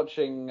bit like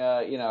watching,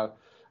 you know,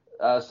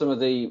 some of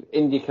the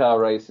IndyCar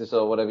races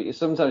or whatever.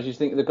 Sometimes you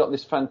think they've got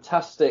this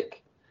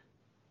fantastic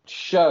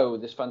show,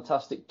 this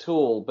fantastic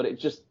tool, but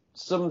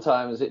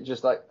sometimes it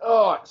just like,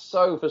 oh, it's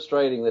so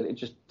frustrating that it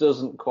just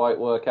doesn't quite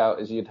work out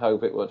as you'd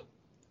hope it would.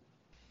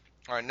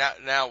 All right,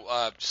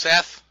 now,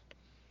 Seth,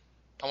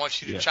 I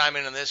want you to chime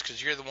in on this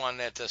because you're the one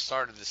that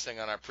started this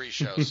thing on our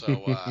pre-show.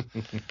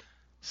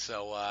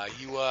 So,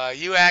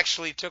 you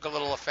actually took a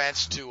little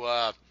offense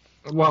to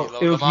it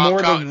was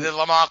more the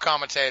Le Mans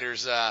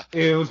commentators.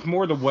 It was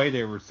more the way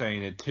they were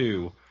saying it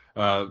too,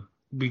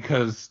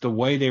 because the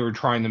way they were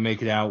trying to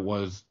make it out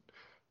was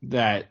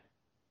that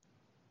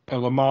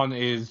Le Mans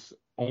is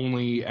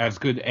only as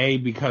good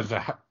because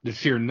of the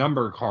sheer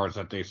number of cars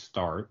that they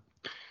start,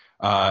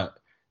 the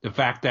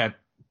fact that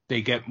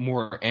they get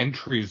more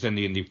entries than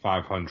the Indy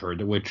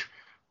 500, which,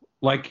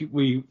 like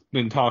we've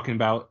been talking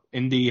about,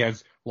 Indy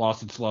has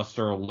lost its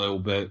luster a little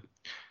bit.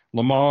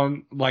 Le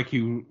Mans, like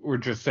you were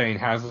just saying,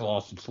 has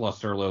lost its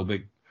luster a little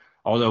bit,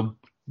 although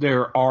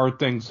there are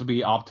things to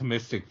be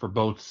optimistic for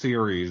both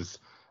series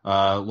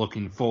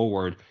looking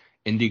forward.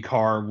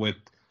 IndyCar with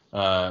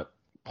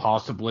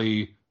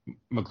possibly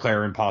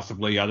McLaren,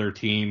 possibly other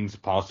teams,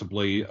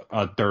 possibly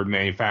a third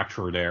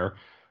manufacturer there.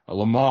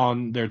 Le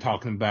Mans, they're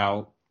talking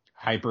about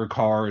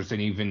hypercars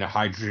and even the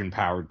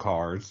hydrogen-powered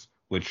cars,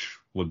 which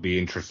would be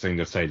interesting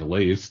to say the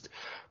least.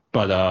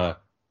 But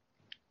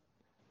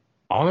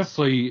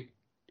honestly,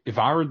 if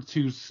I were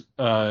to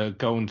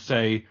go and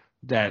say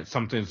that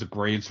something's the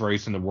greatest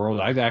race in the world,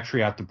 I'd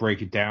actually have to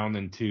break it down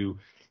into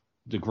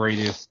the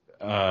greatest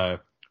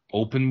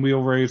open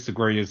wheel race, the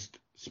greatest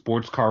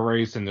sports car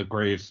race, and the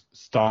greatest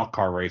stock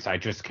car race. I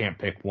just can't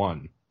pick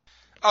one.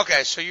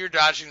 Okay, so you're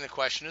dodging the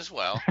question as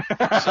well.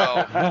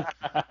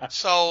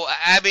 So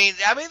I mean,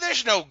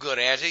 there's no good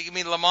answer. I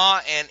mean, Le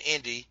Mans and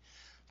Indy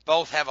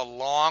both have a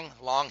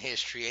long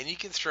history, and you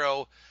can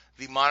throw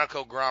the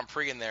Monaco Grand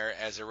Prix in there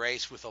as a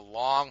race with a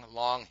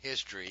long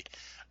history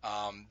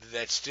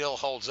that still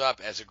holds up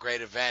as a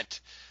great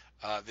event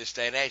this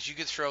day and age. You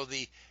could throw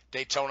the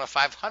Daytona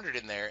 500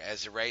 in there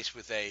as a race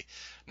with a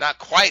not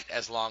quite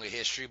as long a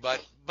history,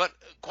 but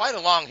quite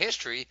a long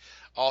history,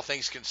 all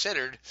things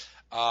considered,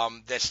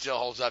 that still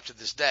holds up to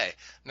this day.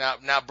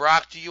 Now,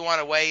 Brock, do you want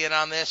to weigh in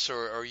on this,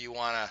 or you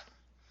want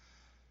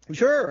to?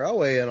 Sure, I'll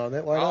weigh in on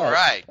that. Why not? All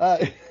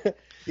right.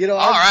 You know,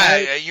 all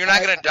right. You're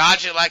not going to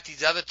dodge it like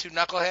these other two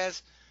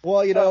knuckleheads?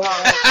 Well, you know,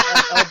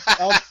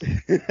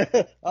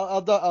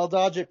 I'll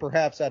dodge it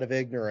perhaps out of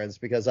ignorance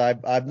because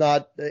I'm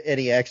not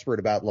any expert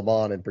about Le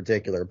Mans in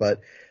particular.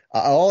 But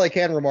all I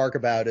can remark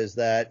about is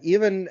that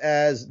even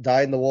as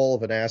dyed in the wool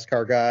of a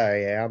NASCAR guy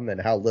I am, and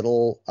how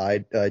little I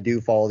do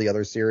follow the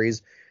other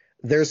series,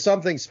 there's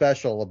something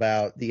special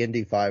about the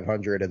Indy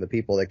 500 and the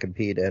people that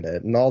compete in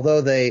it. And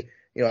although they,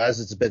 as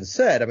it's been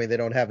said, I mean, they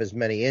don't have as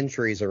many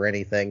entries or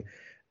anything,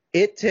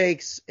 it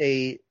takes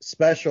a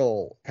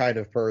special kind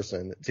of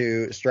person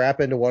to strap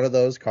into one of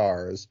those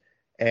cars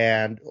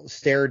and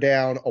stare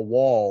down a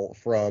wall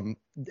from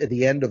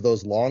the end of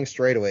those long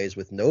straightaways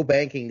with no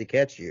banking to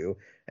catch you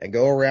and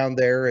go around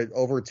there at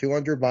over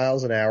 200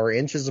 miles an hour,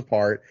 inches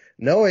apart,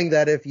 knowing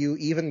that if you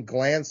even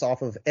glance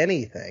off of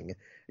anything,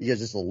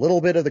 just a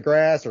little bit of the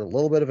grass or a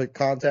little bit of a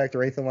contact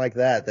or anything like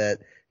that,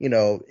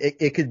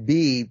 it could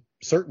be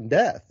certain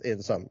death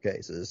in some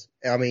cases.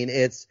 I mean,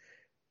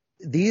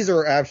 these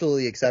are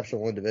absolutely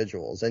exceptional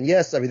individuals. And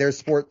yes, I mean, there's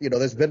sport,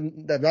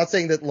 I'm not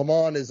saying that Le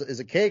Mans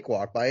is a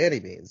cakewalk by any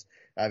means.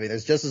 I mean,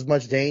 there's just as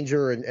much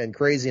danger and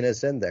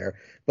craziness in there.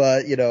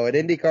 But, at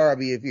IndyCar, I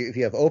mean, if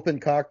you have open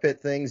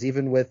cockpit things,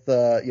 even with,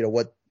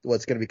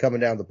 what's going to be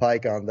coming down the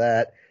pike on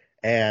that,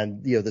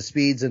 and, the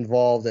speeds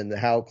involved and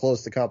how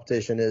close the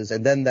competition is,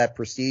 and then that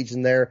prestige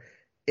in there,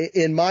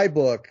 in my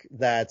book,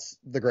 that's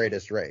the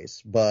greatest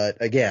race. But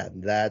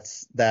again,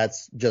 that's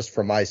just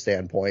from my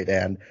standpoint,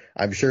 and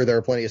I'm sure there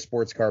are plenty of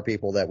sports car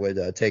people that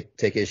would take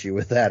issue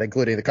with that,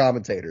 including the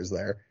commentators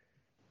there.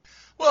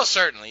 Well,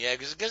 certainly, yeah,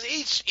 because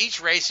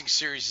each racing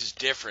series is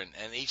different,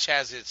 and each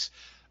has its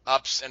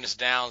ups and its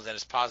downs and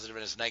its positive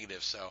and its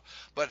negative. So,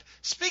 but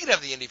speaking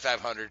of the Indy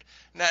 500,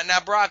 now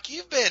Brock,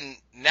 you've been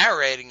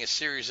narrating a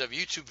series of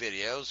YouTube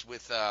videos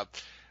with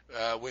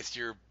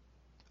your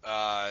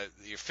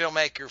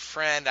filmmaker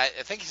friend. I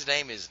think his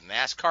name is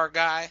NASCAR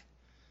Guy.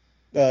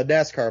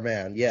 NASCAR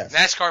Man, yes.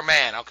 NASCAR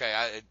Man. Okay,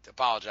 I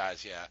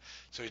apologize. Yeah,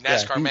 so he's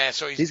NASCAR Man.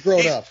 So he's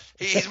grown up.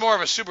 He's more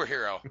of a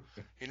superhero.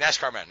 He's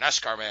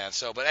NASCAR Man.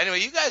 So, but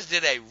anyway, you guys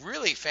did a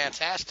really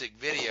fantastic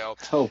video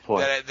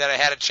that I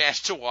had a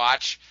chance to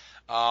watch,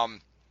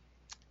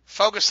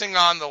 focusing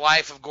on the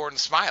life of Gordon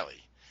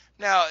Smiley.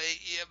 Now,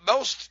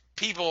 most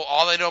people,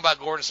 all they know about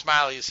Gordon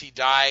Smiley is he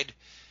died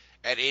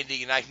at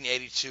Indy in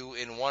 1982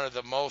 in one of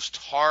the most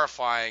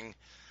horrifying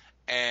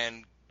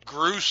and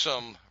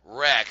gruesome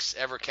wrecks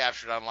ever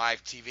captured on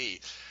live TV.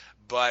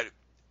 But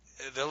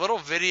the little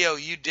video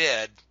you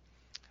did,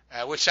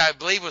 which I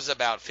believe was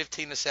about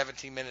 15 to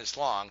 17 minutes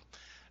long,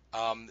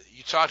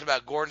 you talked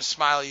about Gordon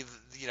Smiley,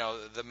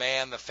 the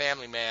man, the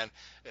family man,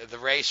 the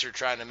racer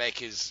trying to make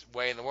his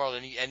way in the world,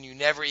 and you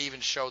never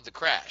even showed the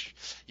crash.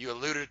 You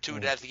alluded to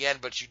it at the end,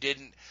 but you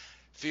didn't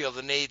feel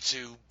the need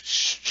to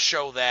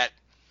show that,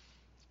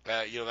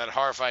 that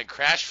horrifying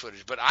crash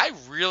footage. But I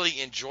really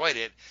enjoyed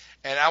it,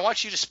 and I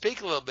want you to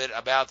speak a little bit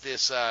about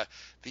this,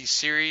 these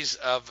series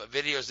of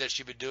videos that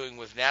you've been doing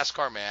with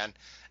NASCAR Man,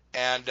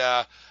 and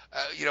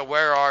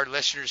where our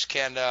listeners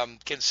can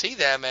see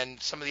them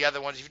and some of the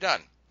other ones you've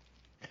done.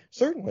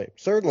 Certainly.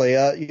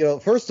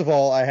 First of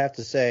all, I have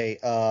to say,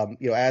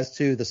 as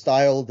to the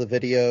style of the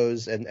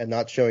videos and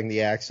not showing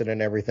the accident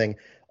and everything,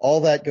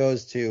 all that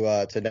goes to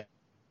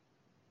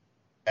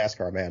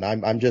NASCAR Man.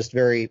 I'm just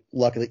very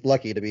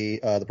lucky to be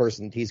the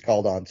person he's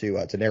called on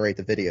to narrate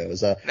the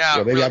videos.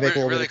 Now, maybe I make a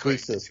little really bit of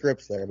tweaks to the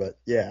scripts there, but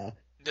yeah.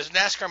 Does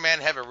NASCAR Man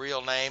have a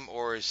real name,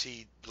 or is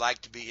he like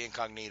to be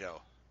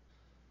incognito?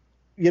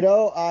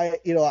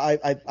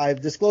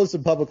 I've disclosed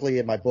him publicly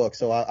in my book,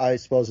 so I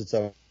suppose it's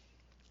okay.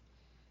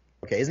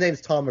 His name's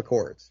Tom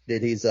McCord.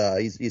 He's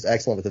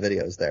excellent with the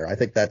videos there. I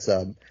think that's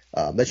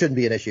that shouldn't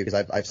be an issue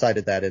because I've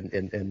cited that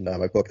in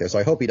my book there. So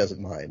I hope he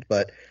doesn't mind.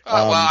 But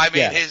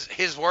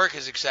his work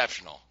is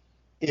exceptional.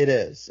 It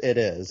is,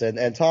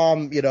 and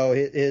Tom,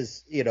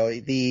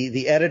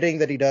 the editing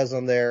that he does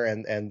on there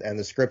and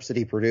the scripts that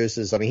he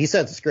produces. I mean, he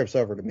sends the scripts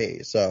over to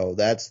me, so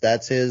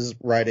that's his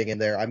writing in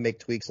there. I make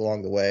tweaks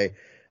along the way.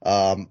 He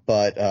does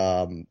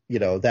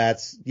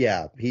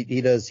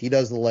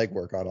the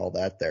legwork on all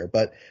that there.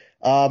 But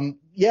I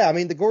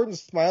mean, the Gordon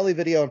Smiley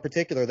video in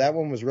particular, that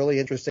one was really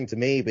interesting to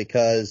me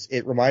because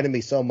it reminded me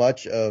so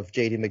much of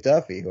J.D.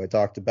 McDuffie, who I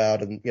talked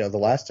about the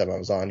last time I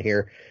was on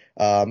here.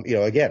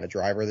 Again, a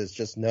driver that's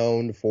just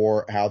known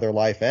for how their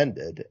life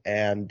ended.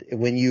 And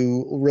when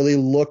you really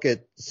look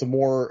at some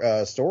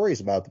more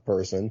stories about the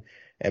person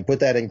and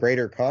put that in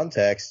greater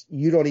context,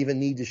 you don't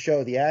even need to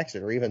show the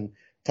accident or even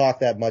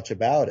talk that much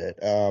about it.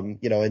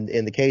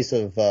 In the case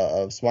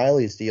of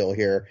Smiley's deal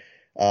here,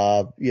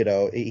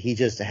 he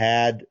just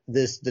had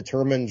this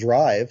determined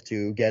drive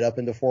to get up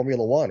into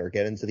Formula One or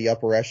get into the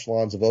upper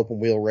echelons of open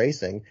wheel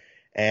racing,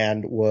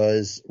 and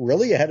was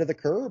really ahead of the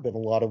curve in a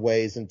lot of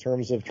ways in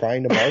terms of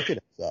trying to market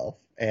himself.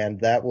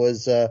 And that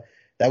was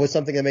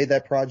something that made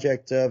that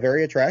project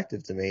very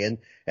attractive to me.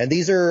 And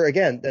these are,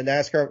 again, the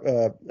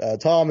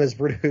NASCAR, Tom has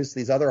produced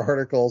these other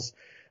articles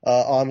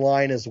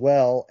online as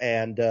well.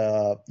 And,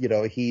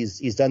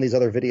 he's done these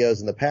other videos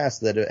in the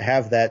past that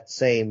have that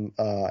same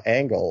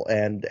angle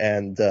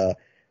and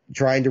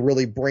trying to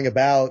really bring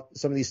about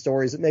some of these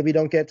stories that maybe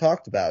don't get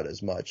talked about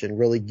as much and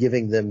really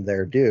giving them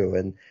their due.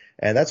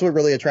 And that's what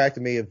really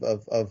attracted me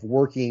of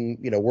working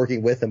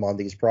with him on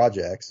these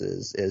projects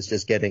is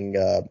just getting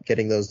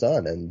those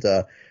done. And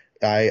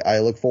I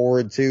look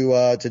forward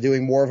to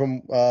doing more of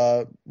them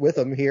with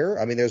him here.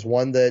 I mean, there's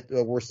one that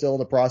we're still in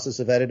the process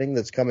of editing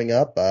that's coming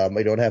up.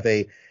 I don't have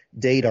a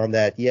date on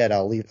that yet.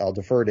 I'll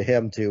defer to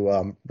him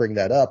to bring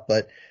that up.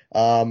 But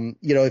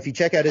if you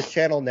check out his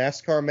channel,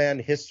 NASCAR Man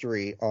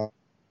History on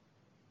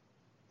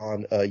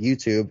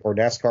YouTube, or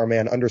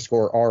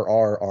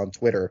NASCARman_RR on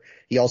Twitter.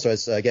 He also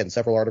has, again,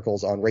 several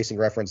articles on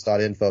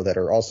racingreference.info that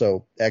are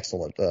also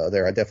excellent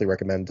there. I definitely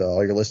recommend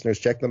all your listeners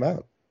check them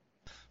out.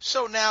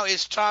 So now,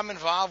 is Tom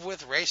involved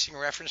with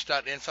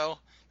racingreference.info?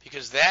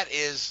 Because that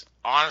is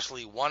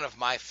honestly one of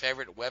my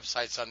favorite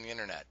websites on the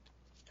internet.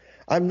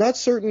 I'm not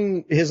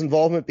certain his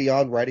involvement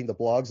beyond writing the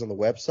blogs on the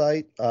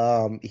website.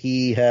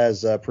 He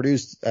has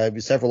produced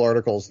several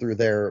articles through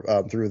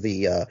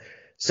the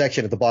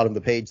section at the bottom of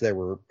the page there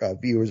where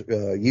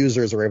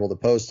users are able to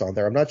post on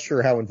there. I'm not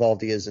sure how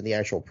involved he is in the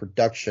actual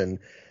production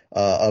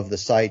of the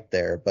site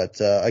there,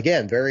 but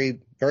again, very,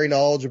 very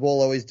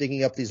knowledgeable, always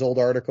digging up these old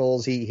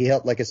articles. He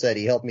helped, like I said,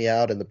 he helped me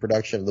out in the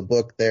production of the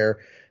book there,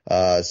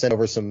 sent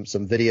over some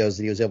videos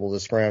that he was able to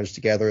scrounge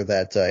together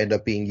that end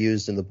up being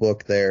used in the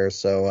book there.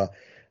 So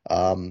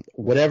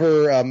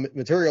whatever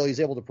material he's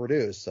able to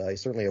produce,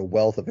 he's certainly a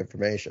wealth of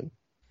information.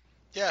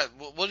 Yeah,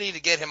 we'll need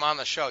to get him on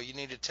the show. You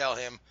need to tell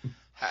him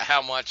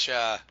how much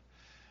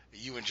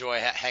you enjoy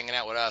hanging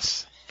out with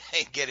us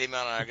and get him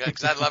on our guy,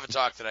 because I'd love to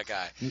talk to that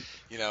guy.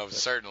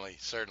 Certainly.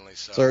 So.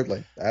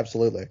 Certainly,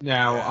 absolutely.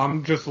 Now,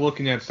 I'm just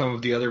looking at some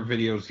of the other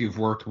videos you've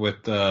worked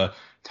with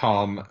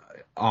Tom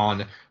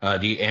on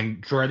the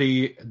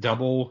Andretti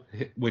Double,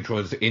 which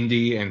was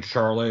Indy and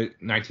Charlotte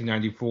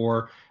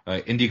 1994,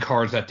 Indy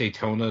Cars at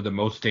Daytona, the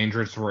most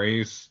dangerous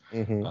race,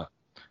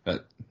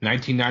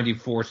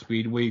 1994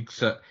 Speed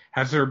Weeks.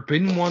 Has there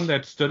been one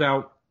that stood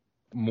out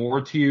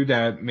more to you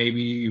that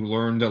maybe you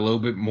learned a little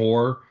bit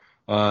more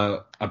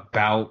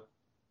about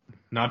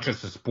not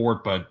just the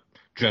sport, but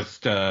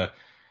just the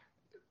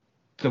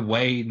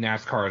way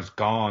NASCAR has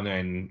gone,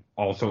 and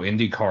also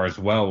IndyCar as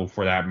well,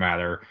 for that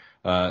matter,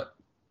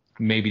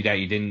 maybe that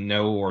you didn't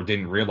know or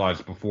didn't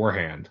realize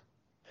beforehand?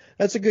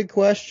 That's a good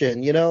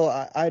question.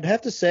 I'd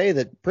have to say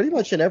that pretty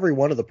much in every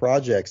one of the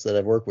projects that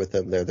I've worked with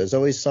him there's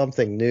always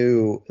something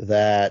new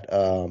that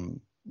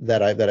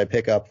I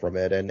pick up from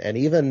it. And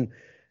even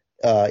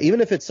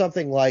if it's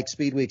something like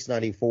Speed Weeks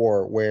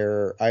 94,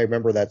 where I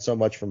remember that so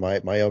much from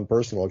my own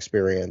personal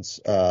experience,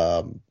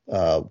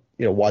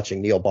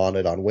 watching Neil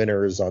Bonnet on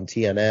Winners on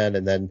TNN,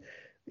 and then,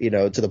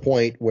 to the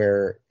point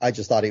where I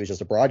just thought he was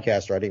just a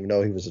broadcaster. I didn't even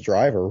know he was a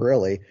driver,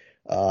 really.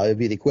 It'd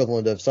be the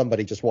equivalent of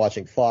somebody just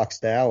watching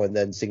Fox now and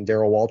then seeing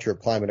Darrell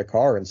Waltrip climb in a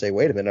car and say,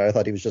 wait a minute, I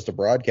thought he was just a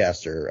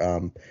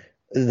broadcaster.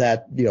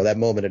 That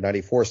moment in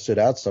 94 stood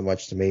out so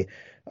much to me.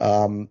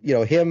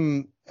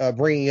 Him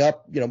bringing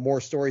up,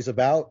 more stories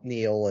about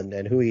Neil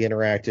and who he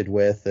interacted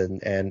with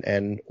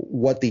and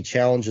what the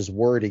challenges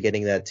were to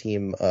getting that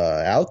team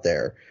out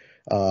there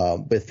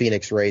with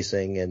Phoenix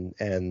Racing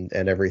and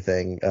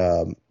everything.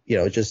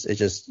 It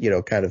just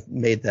kind of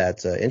made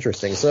that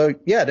interesting. So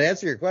yeah, to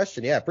answer your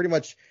question, yeah, pretty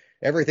much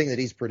everything that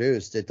he's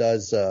produced, it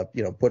does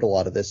put a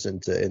lot of this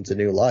into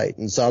new light.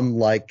 And some,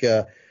 like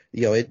the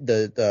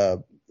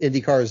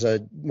IndyCar's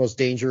most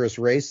dangerous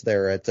race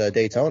there at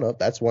Daytona,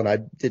 that's one I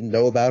didn't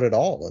know about at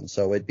all, and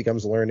so it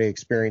becomes a learning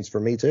experience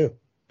for me too.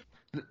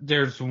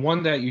 There's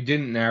one that you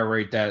didn't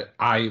narrate that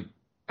I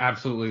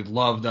absolutely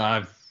loved.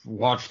 I've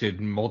watched it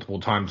multiple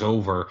times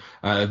over.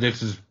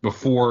 This is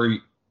before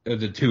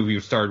the two of you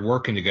started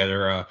working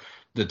together.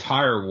 The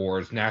Tire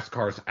Wars,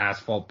 NASCAR's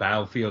Asphalt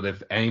Battlefield.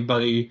 If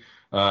anybody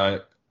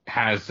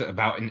has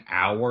about an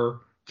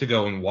hour to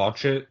go and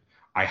watch it,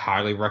 I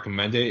highly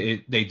recommend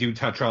it. They do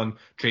touch on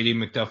J.D.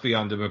 McDuffie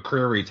on the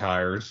McCreary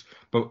tires,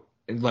 but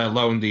let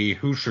alone the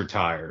Hoosier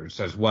tires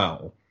as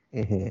well.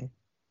 Mm-hmm.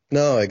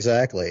 No,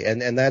 exactly,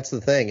 and that's the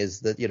thing,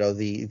 is that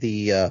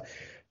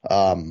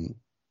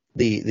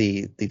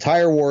the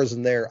Tire Wars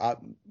in there.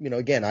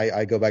 Again,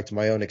 I go back to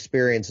my own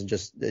experience and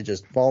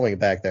just following it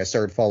back. That I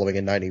started following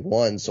in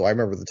 91, so I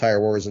remember the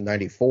Tire Wars in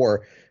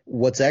 94.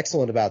 What's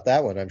excellent about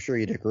that one, I'm sure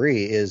you'd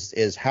agree,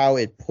 is how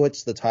it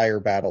puts the tire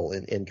battle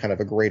in kind of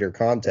a greater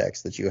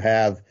context. That you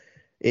have,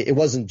 it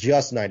wasn't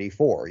just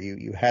 94.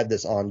 You had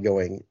this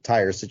ongoing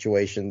tire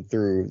situation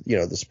through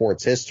the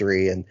sport's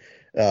history and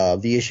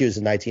the issues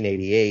in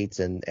 1988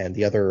 and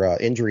the other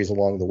injuries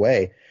along the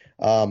way.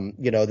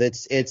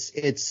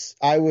 It's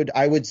I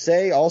would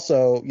say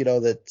also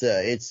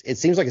that it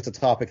seems like it's a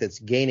topic that's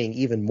gaining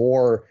even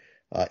more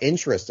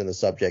interest in the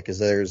subject, because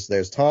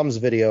there's Tom's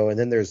video, and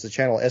then there's the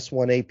channel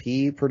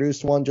S1AP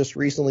produced one just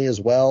recently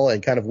as well,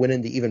 and kind of went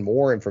into even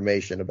more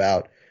information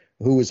about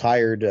who was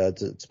hired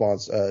to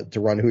sponsor to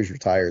run Hoosier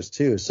tires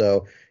too.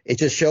 So it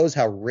just shows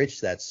how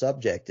rich that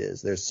subject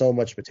is. There's so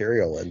much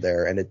material in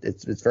there, and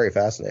it's very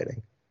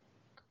fascinating.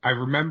 I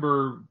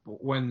remember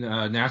when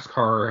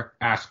NASCAR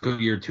asked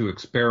Goodyear to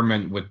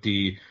experiment with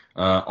the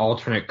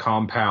alternate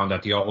compound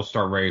at the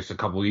All-Star race a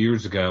couple of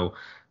years ago.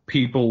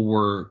 People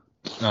were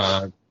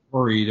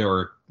worried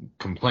or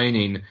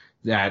complaining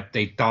that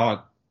they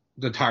thought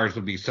the tires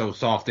would be so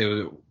soft they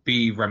would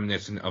be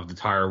reminiscent of the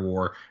tire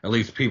war, at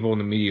least people in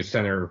the media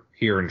center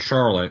here in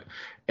Charlotte.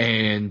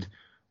 And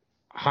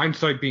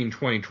hindsight being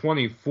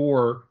 2020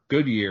 for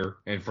Goodyear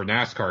and for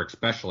NASCAR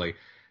especially,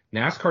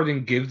 NASCAR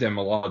didn't give them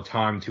a lot of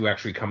time to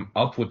actually come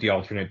up with the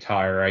alternate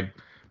tire.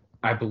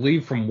 I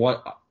believe from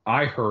what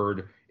I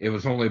heard, it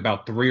was only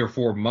about 3 or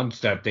 4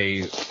 months that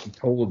they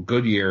told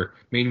Goodyear.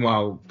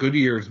 Meanwhile,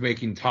 Goodyear is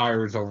making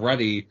tires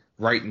already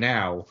right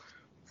now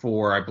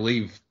for, I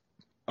believe,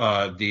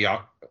 the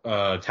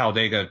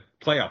Talladega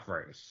playoff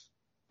race.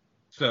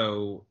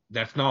 So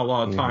that's not a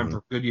lot of time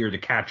for Goodyear to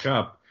catch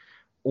up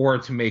or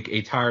to make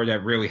a tire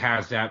that really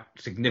has that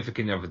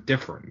significant of a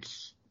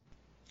difference.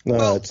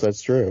 No,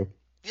 that's true.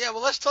 Yeah,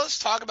 well, let's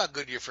talk about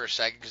Goodyear for a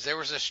second, because there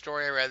was a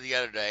story I read the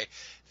other day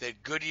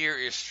that Goodyear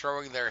is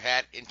throwing their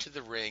hat into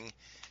the ring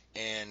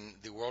in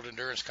the World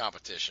Endurance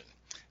Competition.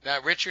 Now,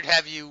 Richard,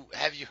 have you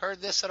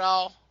heard this at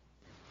all?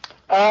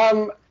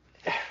 I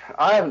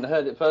haven't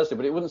heard it personally,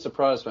 but it wouldn't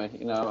surprise me.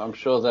 You know, I'm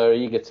sure they're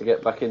eager to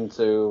get back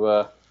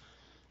into,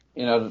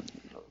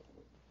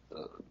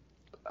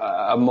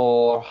 a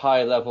more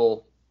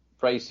high-level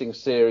racing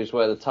series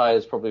where the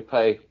tires probably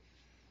pay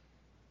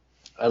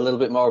a little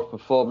bit more of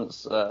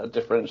performance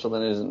differential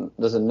than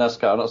there's in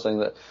NASCAR. I'm not saying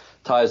that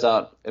tires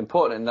aren't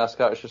important in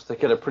NASCAR. It's just they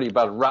get a pretty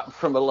bad rap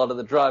from a lot of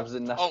the drivers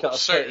in NASCAR.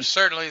 Oh,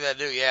 certainly they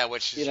do. Yeah,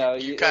 which is,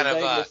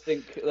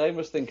 they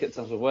must think it's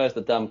where's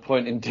the damn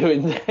point in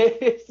doing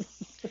this?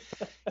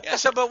 Yeah.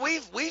 So, but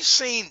we've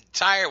seen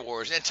tire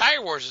wars, and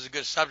tire wars is a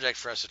good subject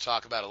for us to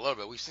talk about a little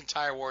bit. We've seen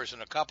tire wars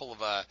in a couple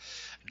of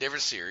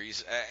different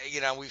series.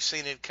 We've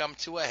seen it come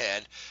to a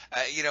head.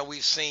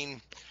 We've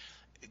seen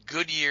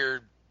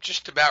Goodyear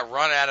just about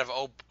run out of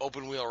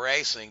open wheel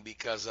racing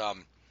because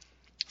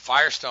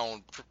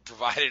Firestone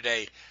provided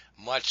a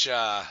much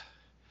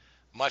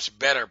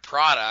better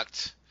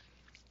product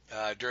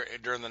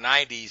during the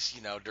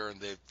 90s, during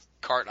the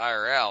kart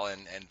IRL,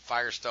 and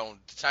Firestone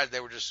decided they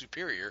were just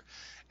superior,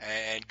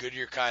 and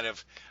Goodyear kind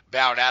of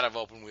bowed out of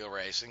open wheel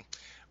racing.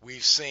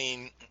 We've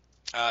seen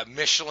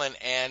Michelin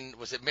and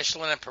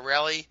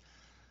Pirelli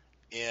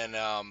in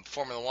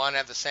Formula One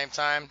at the same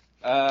time?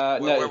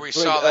 Where we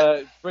saw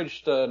that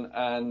Bridgestone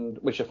and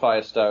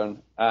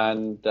Firestone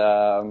and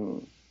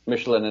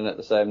Michelin in at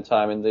the same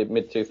time in the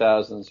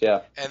mid-2000s,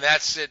 yeah. And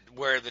that's it,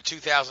 where the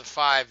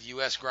 2005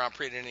 U.S. Grand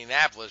Prix in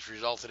Indianapolis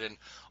resulted in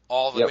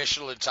all the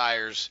Michelin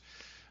tires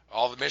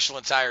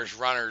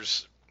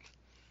runners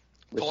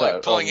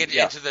pulling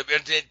into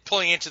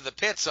the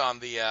pits on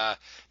the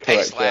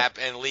pace lap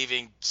and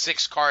leaving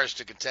 6 cars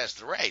to contest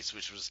the race,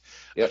 which was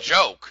a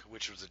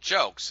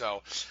joke.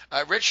 So,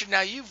 Richard,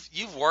 now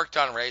you've worked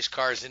on race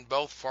cars in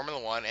both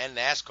Formula One and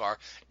NASCAR,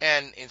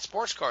 and in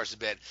sports cars a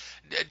bit.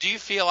 Do you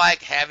feel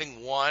like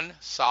having one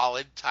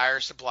solid tire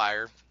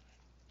supplier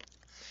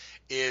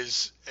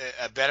is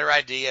a better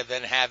idea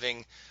than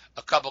having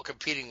a couple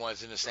competing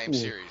ones in the same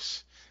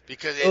series?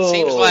 Because it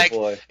seems like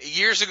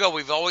years ago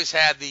we've always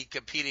had the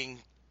competing,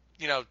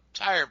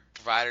 tire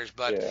providers,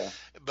 but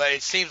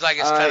it seems like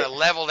it's kind of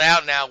leveled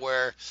out now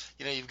where,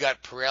 you've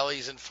got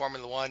Pirellis in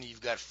Formula One,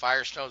 you've got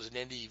Firestones in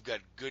Indy, you've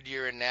got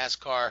Goodyear in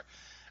NASCAR,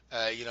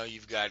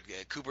 you've got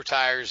Cooper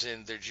Tires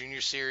in their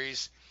junior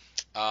series.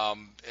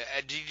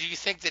 Do you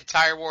think that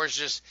tire wars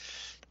just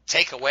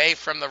take away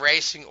from the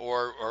racing,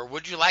 or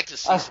would you like to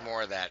see some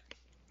more of that?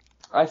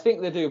 I think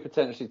they do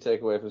potentially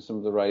take away from some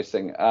of the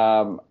racing.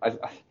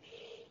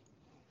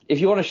 If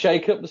you want to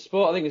shake up the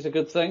sport, I think it's a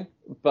good thing.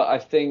 But I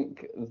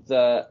think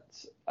that,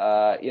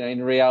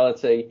 in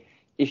reality,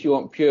 if you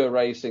want pure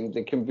racing,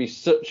 there can be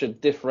such a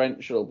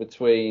differential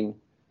between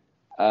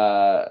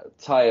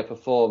tyre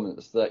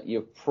performance that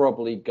you've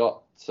probably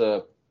got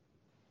to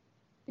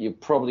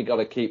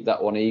keep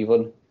that one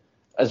even.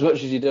 As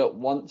much as you don't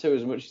want to,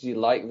 as much as you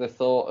like the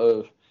thought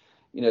of,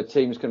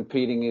 teams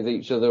competing with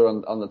each other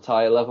on the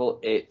tyre level,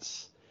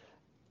 it's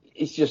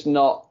just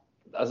not.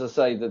 As I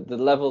say, the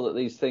level that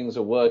these things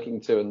are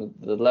working to, and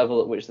the level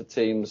at which the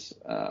teams,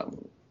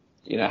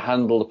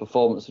 handle the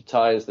performance of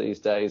tyres these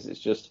days, it's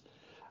just,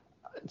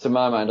 to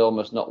my mind,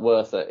 almost not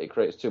worth it. It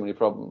creates too many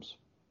problems.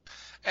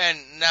 And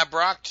now,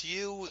 Brock, to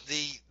you,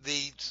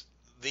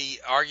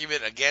 the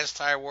argument against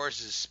tire wars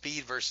is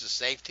speed versus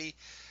safety.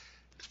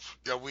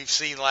 We've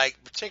seen,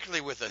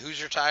 particularly with the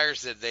Hoosier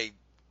tires, that they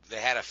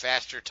had a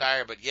faster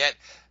tire, but yet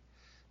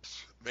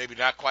maybe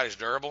not quite as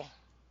durable.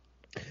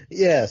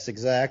 Yes,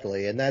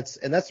 exactly. And that's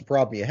the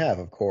problem you have,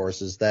 of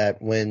course, is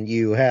that when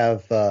you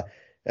have,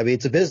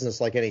 it's a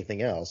business like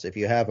anything else. If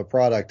you have a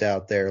product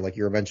out there, like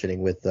you were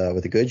mentioning with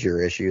the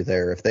Goodyear issue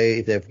there,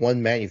 if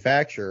one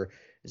manufacturer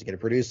is going to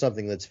produce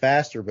something that's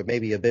faster, but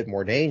maybe a bit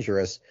more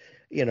dangerous,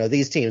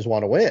 these teams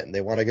want to win.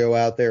 They want to go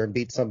out there and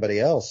beat somebody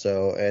else.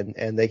 So,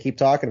 and they keep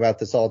talking about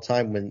this all the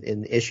time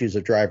in issues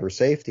of driver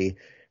safety.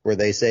 where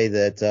they say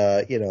that,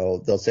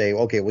 they'll say,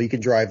 okay, well, you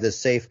can drive this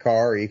safe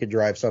car or you can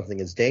drive something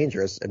that's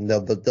dangerous, and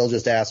they'll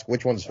just ask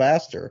which one's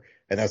faster,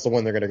 and that's the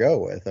one they're going to go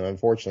with. And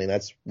unfortunately,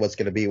 that's what's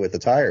going to be with the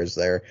tires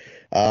there.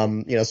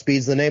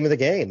 Speed's the name of the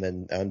game,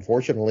 and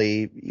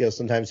unfortunately,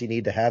 sometimes you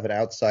need to have an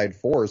outside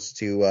force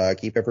to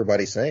keep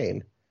everybody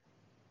sane.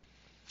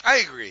 I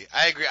agree.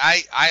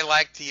 I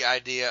like the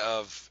idea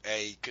of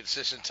a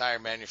consistent tire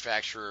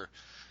manufacturer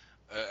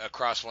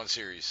across one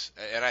series,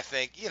 and I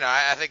think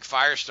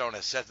Firestone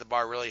has set the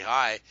bar really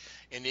high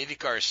in the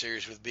IndyCar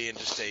series with being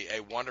just a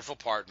wonderful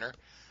partner.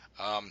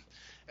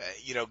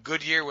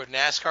 Goodyear with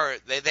NASCAR,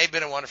 they've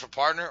been a wonderful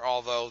partner,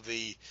 although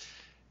the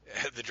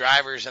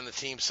drivers and the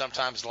team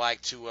sometimes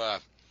like to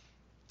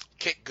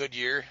kick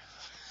Goodyear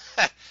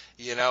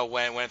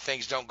when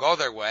things don't go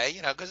their way,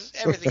 because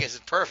everything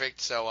isn't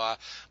perfect. So,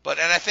 and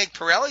I think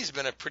Pirelli's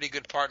been a pretty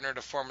good partner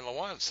to Formula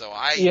One. So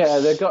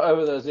they've got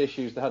over those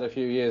issues they had a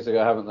few years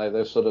ago, haven't they?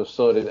 They've sort of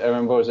sorted. I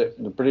remember, was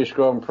it the British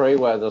Grand Prix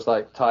where there's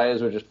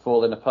tyres were just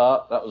falling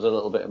apart? That was a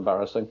little bit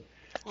embarrassing.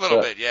 A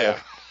little bit, yeah.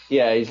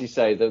 Yeah, as you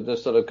say, they've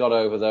sort of got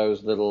over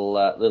those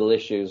little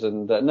issues,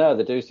 and no,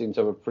 they do seem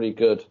to have a pretty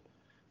good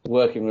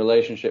working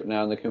relationship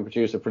now, and they can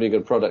produce a pretty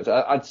good product.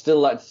 I'd still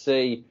like to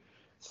see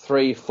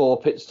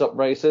 3-4 pit stop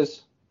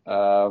races,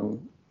 but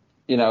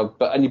you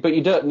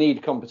don't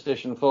need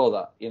competition for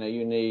that.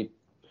 You need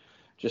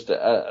just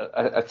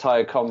a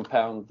tire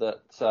compound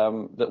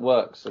that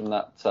works in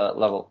that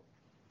level.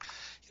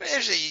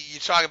 You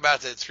talk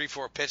about the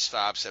 3-4 pit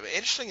stops.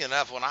 Interesting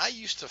enough, when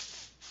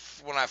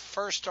I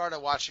first started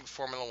watching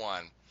Formula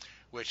One,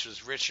 which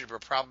was Richard,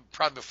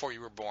 probably before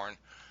you were born,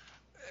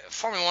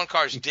 Formula One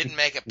cars didn't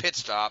make a pit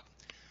stop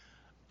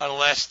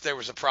unless there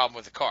was a problem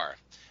with the car.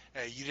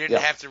 You didn't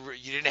have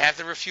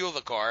to refuel the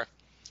car,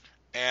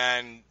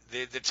 and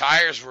the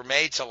tires were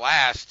made to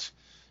last,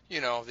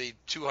 the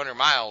 200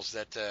 miles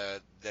that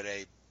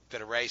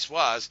a race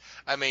was.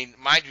 I mean,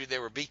 mind you, they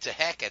were beat to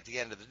heck at the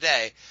end of the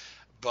day,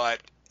 but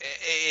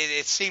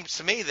it seems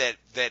to me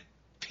that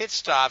pit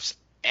stops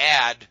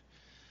add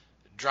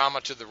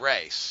drama to the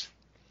race.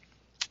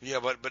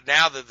 But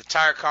now that the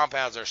tire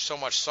compounds are so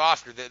much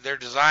softer, they're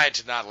designed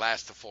to not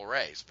last the full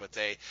race. But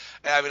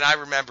I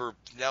remember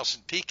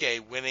Nelson Piquet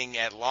winning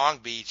at Long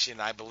Beach in,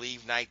 I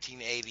believe,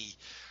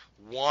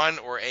 1981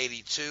 or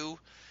 82,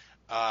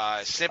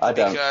 simply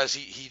because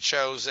he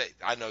chose.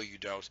 I know you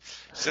don't.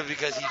 Simply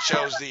because he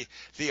chose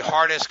the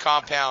hardest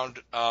compound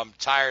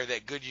tire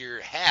that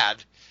Goodyear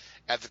had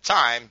at the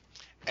time,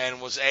 and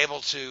was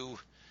able to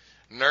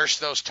nurse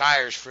those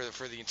tires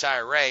for the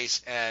entire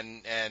race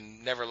and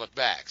never look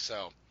back.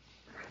 So.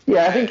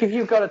 Yeah, I think if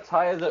you've got a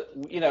tire that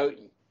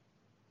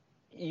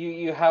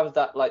you have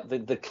that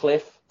the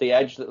cliff, the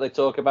edge that they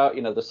talk about,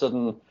 the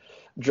sudden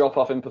drop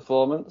off in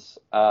performance.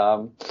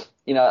 I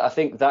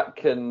think that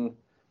can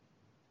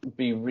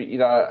be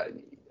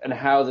and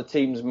how the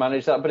teams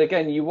manage that. But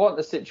again, you want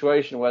the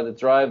situation where the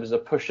drivers are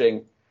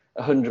pushing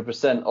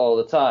 100% all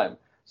the time.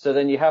 So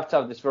then you have to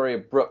have this very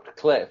abrupt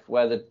cliff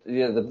where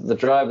the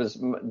driver's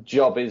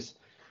job is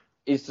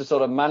to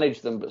sort of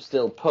manage them but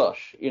still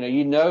push.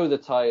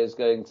 The tire is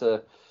going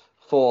to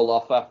fall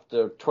off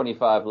after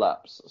 25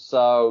 laps,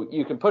 so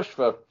you can push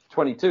for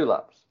 22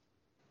 laps.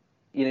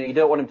 You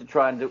don't want him to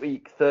try and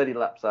eke 30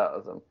 laps out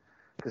of them,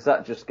 because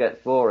that just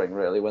gets boring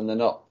really when they're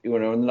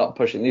not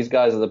pushing. These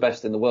guys are the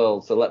best in the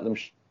world, so let them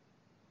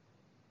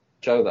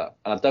show that.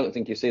 And I don't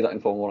think you see that in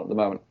Formula 1 at the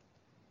moment.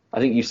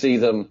 I think you see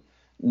them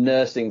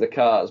nursing the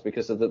cars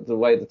because of the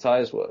way the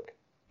tires work.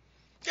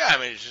 Yeah, I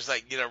mean, it's just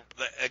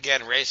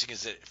again, racing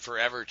is a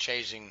forever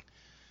changing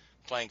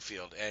playing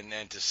field.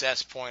 And to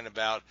Seth's point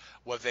about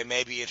what they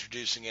may be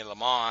introducing in Le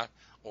Mans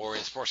or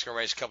in sports car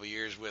race a couple of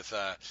years with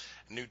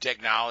new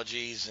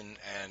technologies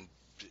and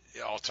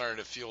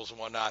alternative fuels and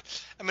whatnot,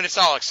 I mean, it's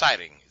all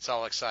exciting.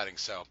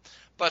 So,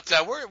 but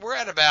we're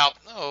at about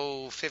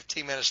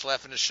 15 minutes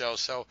left in the show.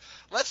 So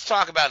let's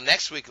talk about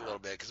next week a little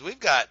bit, because we've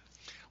got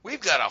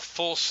a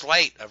full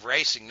slate of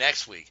racing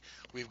next week.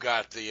 We've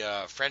got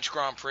the French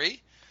Grand Prix.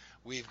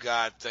 We've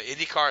got the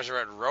IndyCars are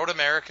at Road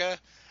America,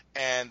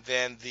 and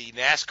then the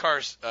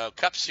NASCAR's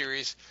Cup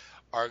Series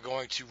are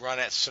going to run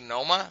at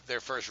Sonoma,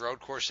 their first road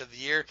course of the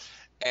year,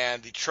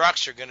 and the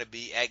trucks are going to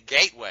be at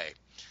Gateway.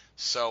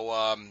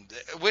 So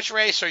which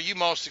race are you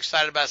most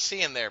excited about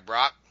seeing there,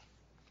 Brock?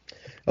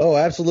 Oh,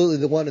 absolutely,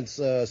 the one in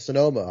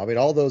Sonoma. I mean,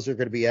 all those are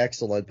going to be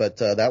excellent, but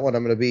that one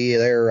I'm going to be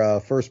there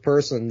first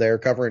person there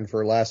covering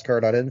for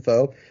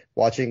LastCar.info,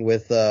 watching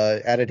with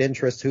added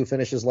interest who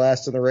finishes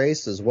last in the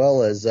race, as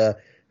well as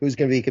who's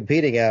going to be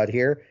competing out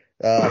here.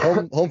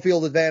 Home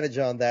field advantage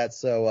on that,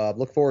 so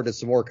look forward to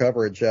some more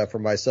coverage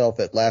from myself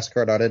at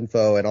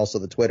LastCar.info and also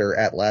the Twitter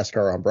at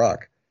LastCar on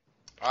Brock.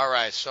 All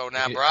right, so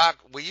now, Brock,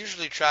 we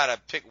usually try to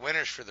pick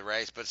winners for the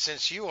race, but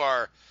since you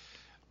are,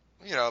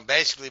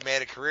 basically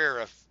made a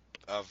career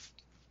of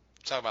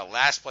talking about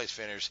last place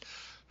finishers,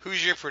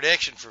 who's your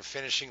prediction for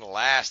finishing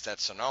last at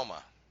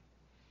Sonoma?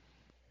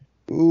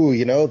 Ooh,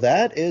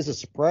 that is a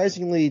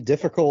surprisingly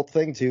difficult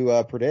thing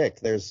to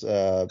predict. There's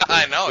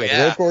I know, the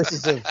road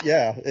courses have,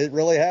 it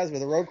really has been.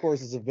 The road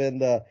courses have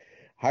been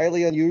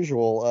highly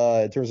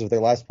unusual in terms of their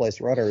last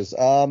place runners.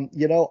 I'm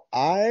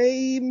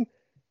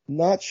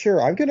not sure.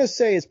 I'm going to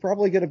say it's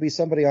probably going to be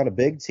somebody on a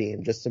big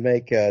team just to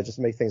make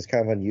things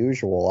kind of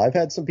unusual. I've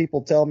had some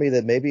people tell me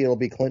that maybe it'll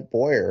be Clint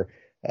Boyer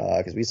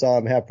because we saw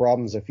him have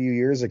problems a few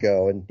years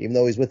ago, and even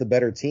though he's with a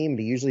better team,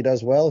 he usually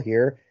does well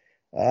here.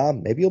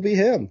 Maybe it'll be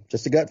him.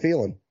 Just a gut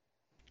feeling.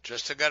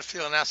 Just a gut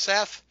feeling. Now,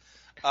 Seth,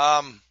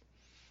 you're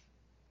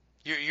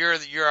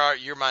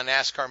my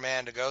NASCAR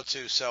man to go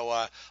to.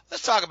 So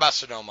let's talk about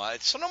Sonoma.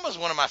 Sonoma is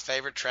one of my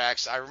favorite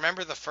tracks. I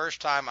remember the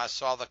first time I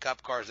saw the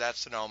Cup cars at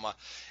Sonoma.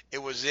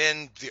 It was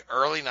in the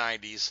early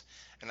 '90s,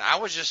 and I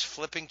was just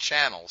flipping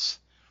channels,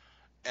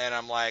 and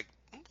I'm like,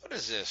 "What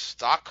is this?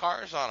 Stock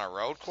cars on a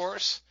road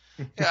course?"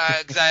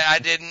 Because I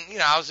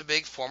didn't, I was a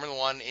big Formula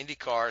One,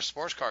 IndyCar,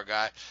 sports car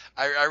guy.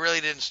 I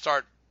really didn't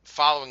start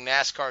following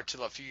NASCAR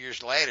until a few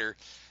years later,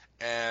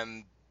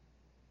 and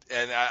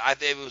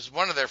it was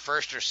one of their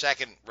first or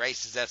second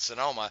races at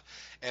Sonoma,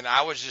 and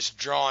I was just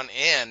drawn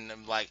in.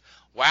 I'm like,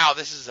 wow,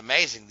 this is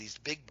amazing. These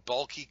big,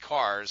 bulky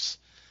cars,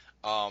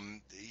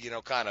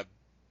 kind of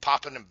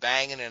popping and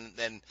banging, and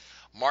then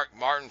Mark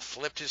Martin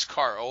flipped his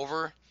car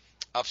over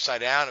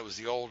upside down. It was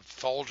the old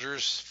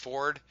Folgers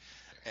Ford,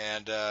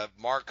 and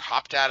Mark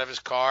hopped out of his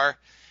car,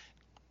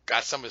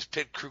 got some of his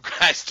pit crew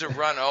guys to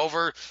run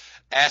over,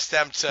 asked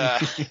them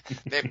to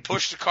they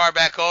pushed the car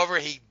back over.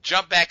 He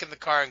jumped back in the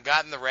car and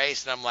got in the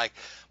race, and I'm like,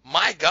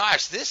 my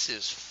gosh, this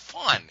is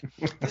fun.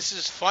 This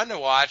is fun to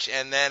watch.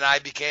 And then I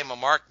became a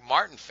Mark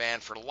Martin fan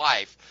for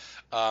life.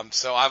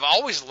 So I've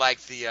always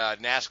liked the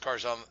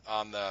NASCARs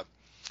on the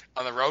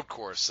road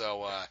course.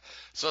 So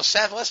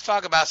Seth, let's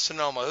talk about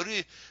Sonoma.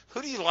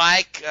 Who do you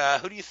like?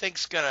 Who do you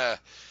think's gonna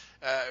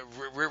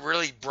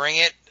really bring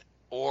it,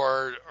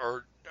 or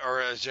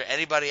is there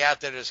anybody out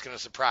there that's gonna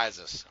surprise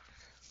us?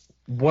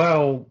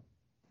 Well,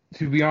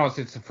 to be honest,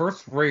 it's the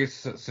first race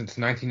since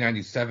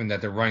 1997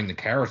 that they're running the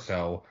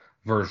carousel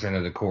version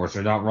of the course.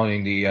 They're not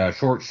running the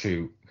short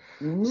shoot.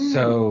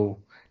 So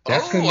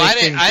that's going to make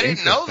things I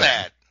didn't know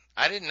that.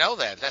 I didn't know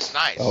that. That's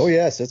nice. Oh,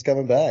 yes, it's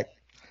coming back.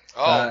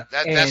 Oh,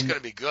 that's going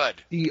to be good.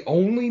 The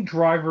only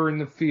driver in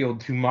the field,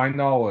 to my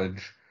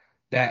knowledge,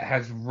 that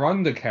has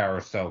run the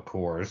carousel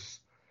course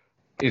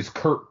is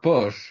Kurt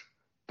Busch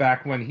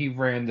back when he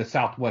ran the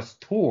Southwest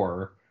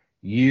Tour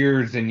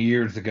years and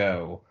years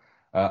ago.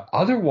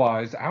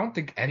 Otherwise, I don't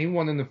think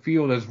anyone in the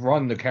field has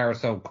run the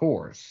carousel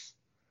course.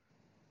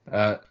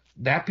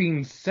 That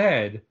being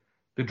said,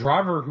 the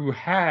driver who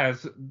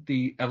has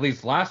at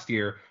least last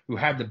year, who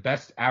had the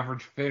best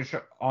average finish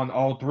on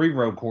all three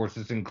road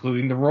courses,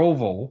 including the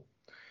Roval,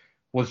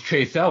 was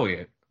Chase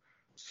Elliott.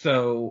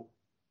 So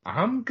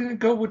I'm going to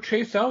go with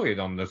Chase Elliott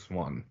on this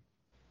one.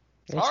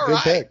 That's a good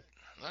pick.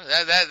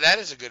 That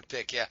is a good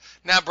pick, yeah.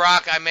 Now,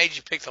 Brock, I made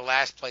you pick the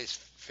last place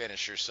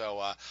finisher,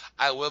 so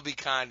I will be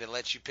kind and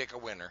let you pick a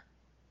winner.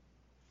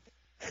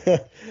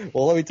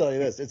 Well, let me tell you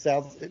this. It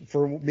sounds,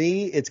 for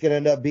me, it's going to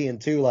end up being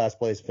two last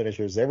place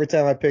finishers. Every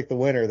time I pick the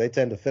winner, they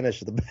tend to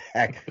finish at the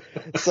back.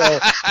 So,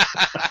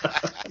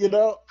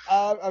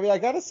 I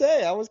got to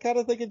say, I was kind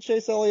of thinking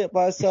Chase Elliott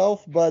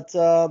myself, but,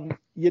 I'm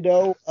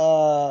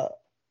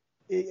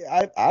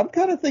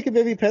kind of thinking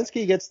maybe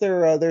Penske gets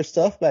their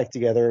stuff back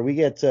together. We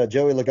get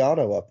Joey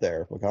Logano up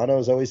there. Logano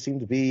has always seemed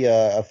to be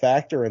a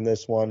factor in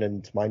this one,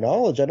 and to my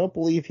knowledge, I don't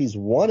believe he's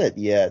won it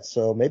yet.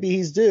 So maybe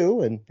he's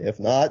due, and if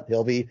not,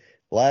 he'll be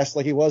last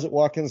like he was at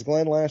Watkins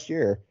Glen last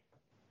year.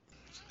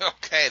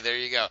 Okay, there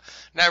you go.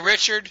 Now,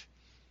 Richard.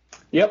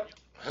 Yep.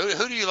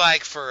 Who do you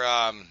like for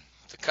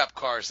the Cup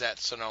cars at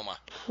Sonoma?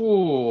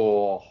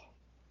 Ooh.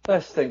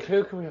 Let's think.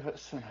 Who can we have at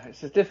Sonoma?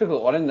 It's a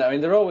difficult one, isn't it? I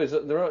mean, there are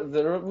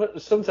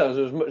sometimes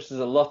as much as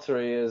a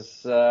lottery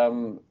as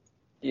the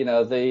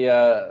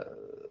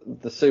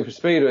super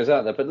speedways,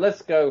 aren't there? But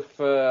let's go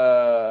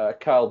for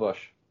Kyle Busch.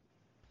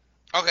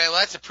 Okay, well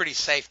that's a pretty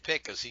safe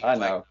pick because he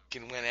can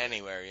win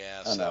anywhere.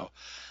 Yeah. I know.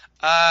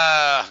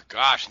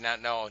 Gosh,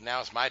 now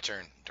it's my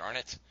turn. Darn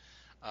it.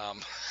 I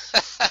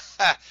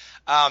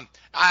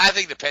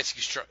think the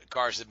Penske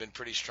cars have been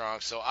pretty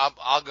strong, so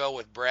I'll go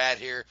with Brad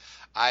here.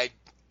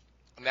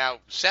 Now,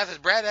 Seth, has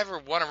Brad ever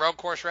won a road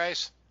course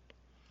race?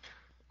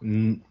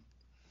 I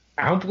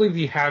don't believe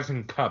he has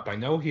in Cup. I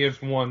know he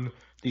has won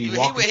the.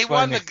 He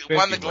won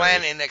the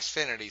Glen in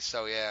Xfinity.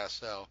 So yeah,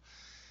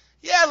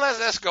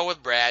 let's go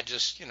with Brad.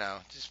 Just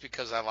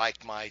because I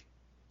like my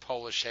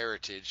Polish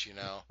heritage,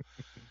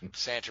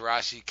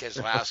 Santarasi,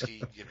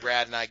 Keselowski,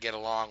 Brad and I get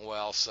along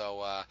well.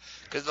 So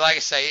because like I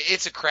say,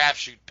 it's a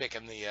crapshoot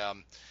picking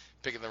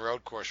the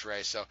road course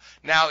race. So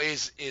now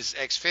is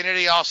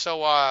Xfinity also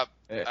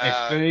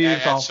Xfinity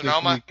is off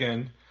Sonoma? this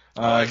weekend.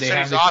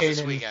 Xfinity's off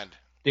this weekend.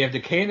 They have the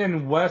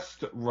K&N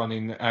West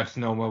running at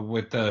Sonoma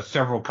with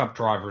several Cup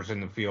drivers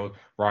in the field.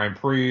 Ryan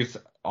Preece,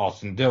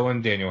 Austin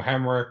Dillon, Daniel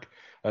Hemrick.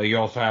 You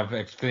also have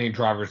Xfinity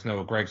drivers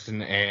Noah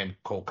Gragson and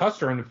Cole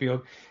Custer in the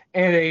field.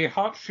 And a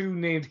hot shoe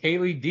named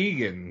Hailie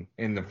Deegan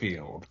in the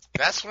field.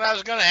 That's what I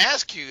was going to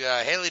ask you.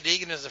 Hailie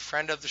Deegan is a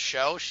friend of the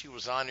show. She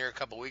was on here a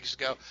couple weeks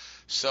ago.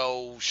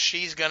 So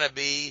she's going to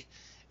be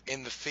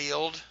in the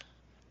field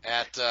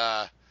at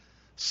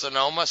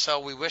Sonoma, so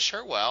we wish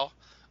her well.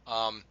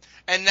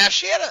 And now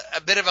she had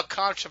a bit of a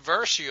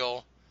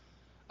controversial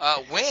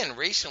win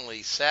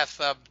recently. Seth,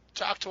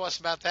 talk to us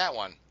about that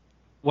one.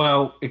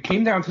 Well, it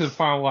came down to the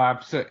final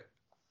laps.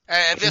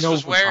 And this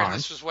was where?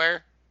 This was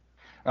where?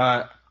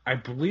 I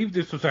believe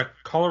this was at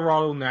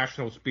Colorado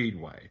National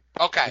Speedway.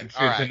 Okay, which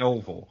all is right. an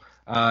oval.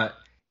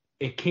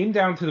 It came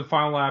down to the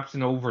final laps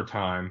in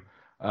overtime.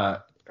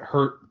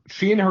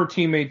 She and her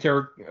teammate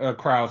Derek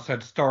Kraus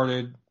had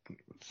started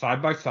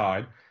side by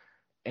side,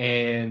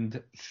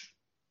 and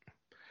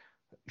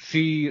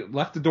she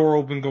left the door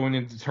open going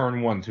into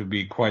turn 1. To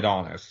be quite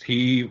honest,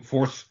 he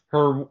forced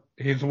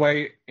his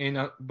way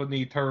in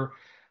beneath her,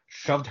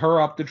 shoved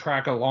her up the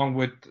track along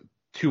with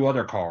 2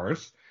 other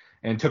cars,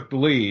 and took the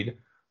lead.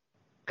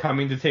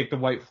 Coming to take the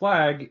white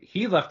flag,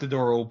 he left the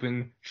door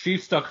open. She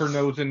stuck her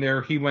nose in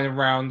there. He went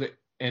around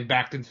and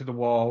backed into the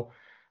wall.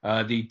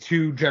 The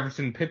 2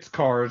 Jefferson Pitts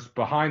cars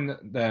behind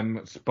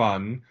them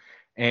spun,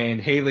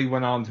 and Haley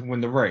went on to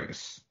win the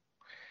race.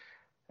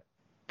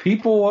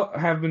 People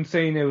have been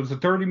saying it was a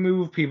dirty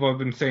move. People have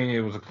been saying it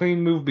was a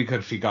clean move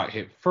because she got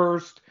hit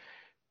first.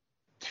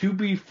 To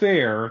be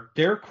fair,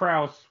 Derek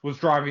Kraus was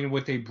driving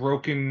with a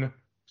broken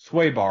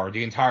sway bar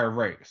the entire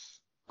race.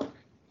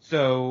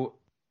 So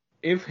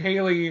if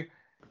Haley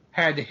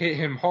had hit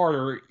him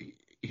harder,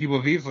 he would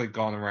have easily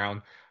gone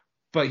around.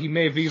 But he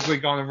may have easily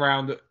gone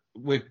around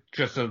with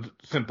just a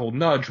simple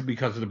nudge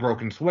because of the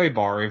broken sway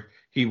bar if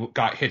he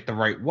got hit the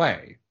right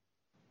way.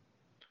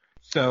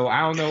 So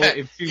I don't know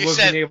if she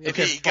wasn't able to if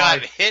he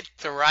got hit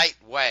the right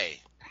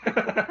way. I'm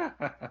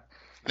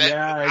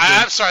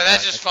sorry,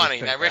 that's just funny.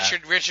 Now,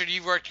 Richard,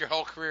 you've worked your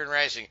whole career in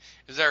racing.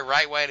 Is there a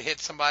right way to hit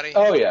somebody?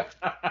 Oh, yeah.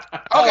 Okay,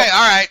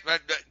 all right.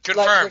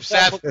 Confirmed. Like,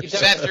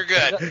 Seth, you're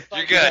good.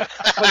 You're good.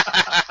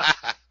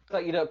 It's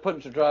like you don't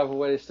punch a driver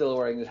when he's still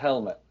wearing his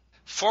helmet.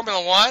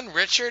 Formula One,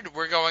 Richard,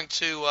 we're going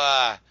to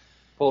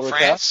Paul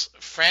France.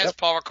 Ricard. France, yep.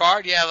 Paul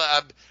Ricard.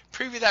 Yeah,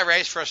 preview that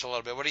race for us a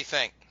little bit. What do you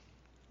think?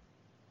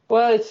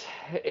 Well,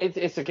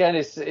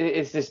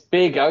 it's this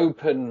big,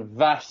 open,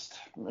 vast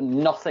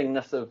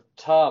nothingness of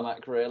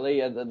tarmac,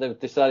 really, and they've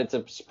decided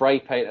to spray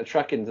paint a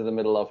track into the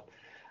middle of.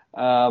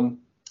 Well,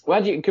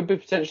 it could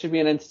potentially be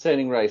an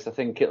entertaining race. I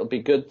think it'll be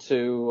good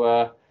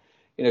to,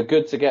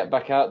 good to get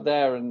back out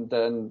there and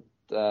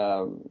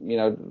go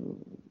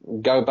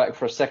back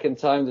for a second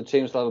time. The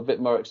teams will have a bit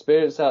more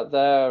experience out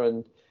there,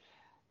 and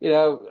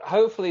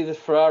hopefully the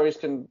Ferraris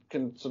can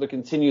sort of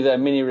continue their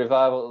mini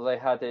revival that they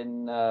had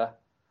in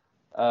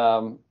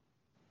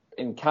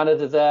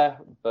Canada there,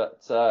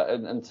 but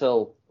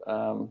until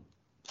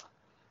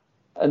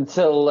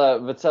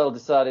Vettel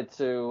decided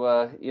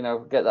to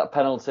get that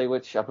penalty,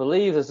 which I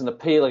believe there's an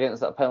appeal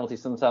against that penalty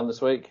sometime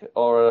this week,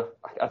 or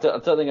I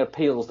don't think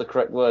appeal is the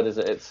correct word, is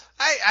it?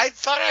 I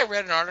thought I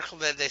read an article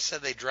that they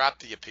said they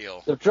dropped the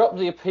appeal. They've dropped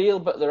the appeal,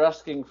 but they're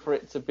asking for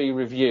it to be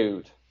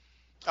reviewed.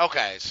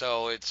 Okay,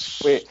 so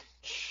it's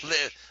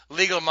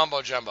legal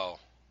mumbo jumbo.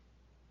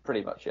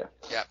 Pretty much, yeah.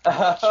 Yeah, pretty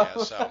much,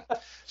 yeah.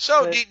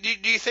 So do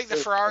you think the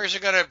Ferraris are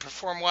going to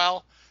perform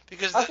well?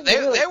 Because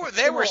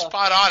they were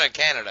spot on in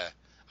Canada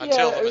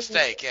until the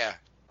mistake. Yeah.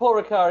 Paul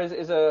Ricard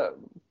is a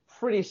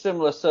pretty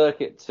similar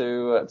circuit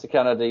to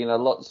Canada.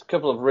 A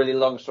couple of really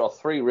long straights,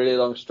 3 really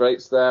long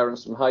straights there, and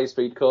some high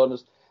speed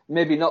corners.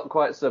 Maybe not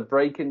quite so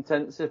brake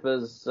intensive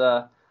as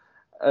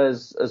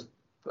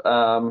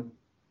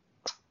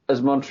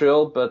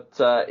Montreal, but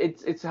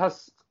it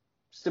has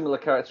similar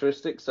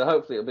characteristics, so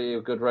hopefully it'll be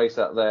a good race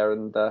out there,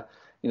 and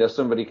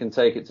somebody can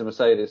take it to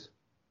Mercedes.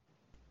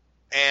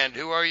 And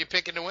who are you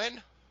picking to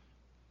win?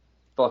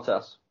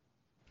 Bottas.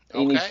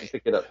 He needs to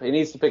pick it up. He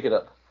needs to pick it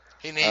up.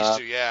 He needs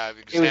to, yeah,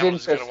 because it was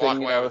Hamilton's going to walk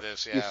interesting, away with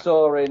this. Yeah.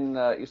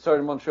 You saw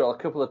in Montreal a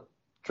couple of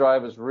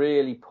drivers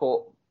really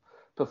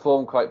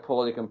performed quite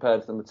poorly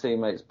compared to their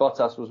teammates.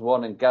 Bottas was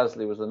one, and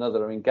Gasly was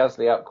another. I mean,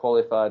 Gasly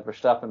out-qualified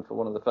Verstappen for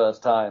one of the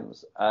first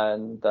times,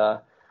 and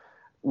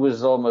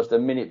was almost a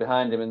minute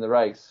behind him in the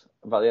race,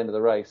 by the end of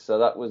the race. So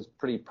that was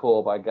pretty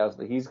poor by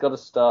Gasly. He's got to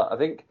start, I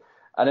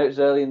know it's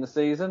early in the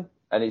season,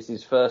 and it's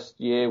his first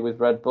year with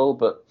Red Bull,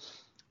 but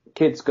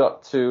he's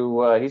got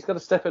to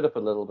step it up a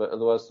little bit,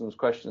 otherwise some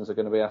questions are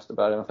going to be asked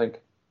about him, I think.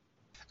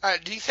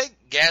 Do you think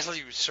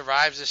Gasly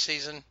survives this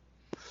season?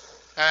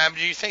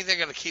 Do you think they're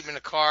going to keep him in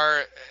the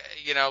car?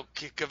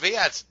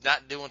 Kvyat's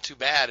not doing too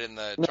bad in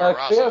the Toro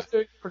Rosso. Kvyat's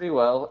doing pretty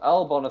well.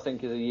 Albon, I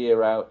think, is a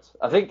year out.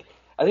 I think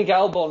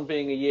Albon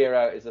being a year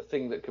out is a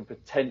thing that could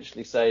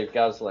potentially save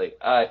Gasly.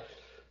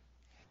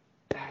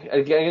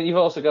 You've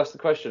also asked the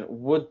question,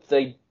 would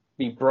they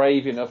be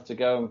brave enough to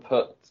go and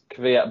put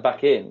Kvyat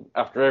back in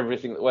after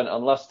everything that went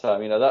on last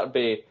time? That would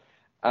be,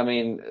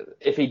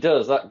 if he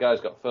does, that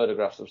guy's got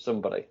photographs of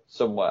somebody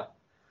somewhere.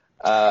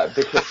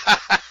 Because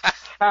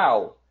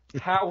how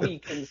he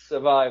can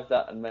survive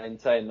that and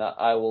maintain that,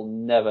 I will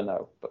never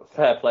know. But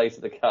fair play to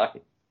the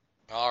guy.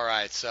 All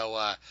right,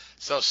 so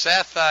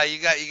Seth,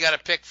 you got a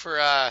pick for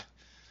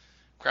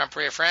Grand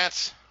Prix of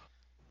France?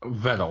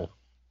 Vettel.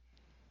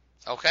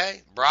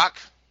 Okay, Brock.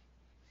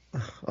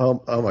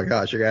 Oh my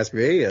gosh, you're asking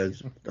me?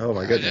 Oh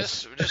my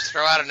goodness. Just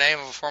throw out a name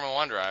of a Formula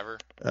One driver.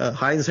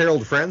 Heinz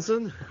Harald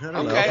Frentzen? I don't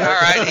know. Okay, all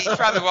right. He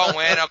probably won't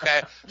win.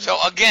 Okay. So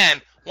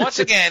once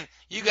again,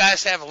 you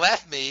guys have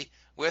left me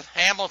with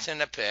Hamilton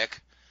to pick.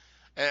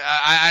 And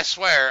I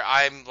swear,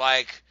 I'm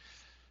like,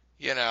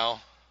 90%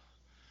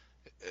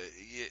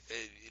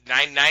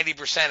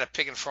 of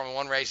picking Formula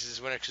One races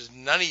is winner because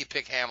none of you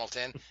pick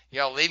Hamilton.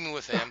 Y'all leave me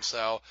with him.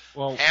 So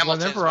Hamilton's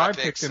whenever my I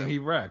pick, picked him, he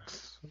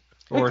wrecks.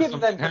 Pick him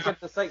then, for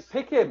goodness sake.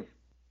 Pick him.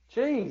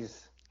 Jeez.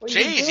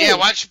 Yeah,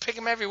 why don't you pick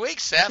him every week,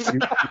 Seth?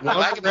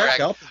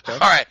 All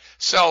right,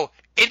 so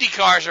Indy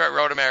cars are at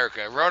Road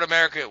America. Road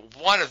America,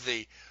 one of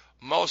the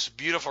most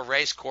beautiful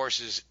race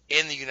courses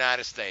in the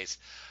United States.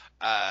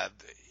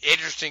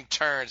 Interesting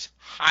turns,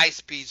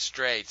 high-speed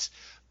straights,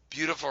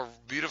 beautiful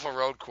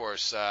road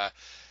course.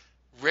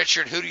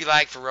 Richard, who do you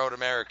like for Road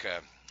America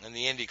in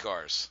the Indy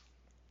cars?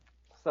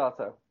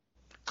 Sato.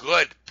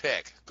 Good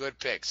pick.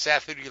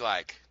 Seth, who do you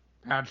like?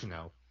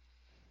 Pagenaud.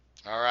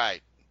 All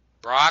right.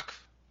 Brock?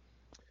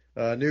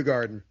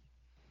 Newgarden.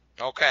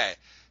 Okay.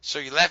 So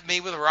you left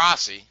me with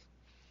Rossi,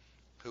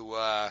 who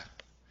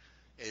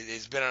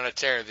has been on a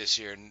tear this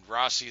year. And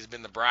Rossi has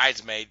been the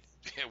bridesmaid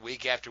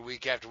week after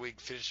week after week,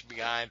 finishing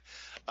behind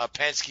a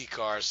Penske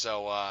car.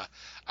 So I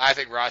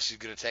think Rossi's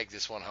going to take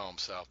this one home.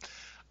 So,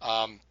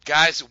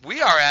 guys,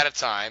 we are out of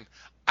time.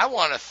 I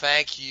want to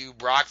thank you,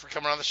 Brock, for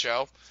coming on the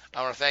show.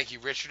 I want to thank you,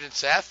 Richard and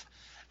Seth.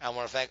 I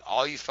want to thank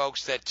all you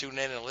folks that tune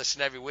in and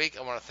listen every week.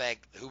 I want to thank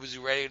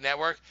Hoobazoo Radio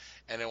Network,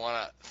 and I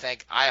want to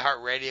thank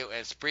iHeartRadio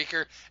and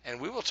Spreaker. And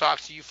we will talk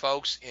to you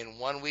folks in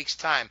 1 week's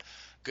time.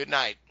 Good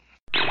night.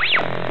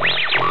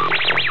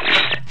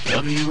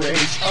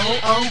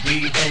 WHOOBAZOO,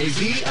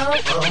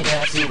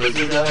 that's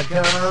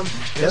Hoobazoo.com.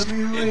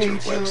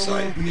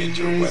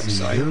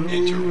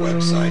 Enter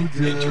website.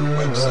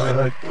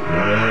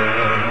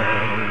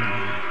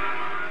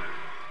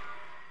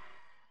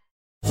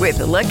 With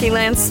the Lucky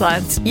Land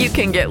Slots, you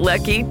can get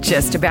lucky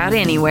just about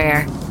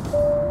anywhere.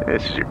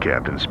 This is your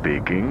captain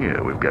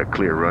speaking. We've got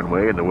clear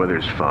runway and the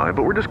weather's fine,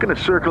 but we're just going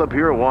to circle up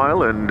here a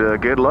while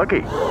and get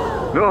lucky.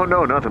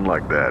 No, nothing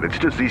like that. It's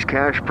just these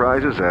cash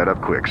prizes add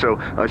up quick. So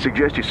I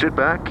suggest you sit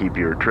back, keep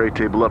your tray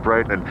table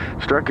upright, and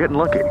start getting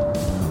lucky.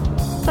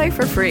 Play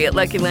for free at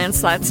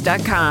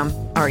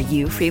LuckyLandSlots.com. Are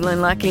you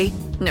feeling lucky?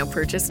 No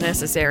purchase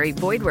necessary.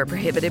 Void where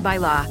prohibited by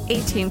law.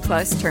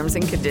 18+ terms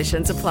and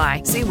conditions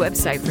apply. See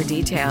website for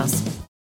details.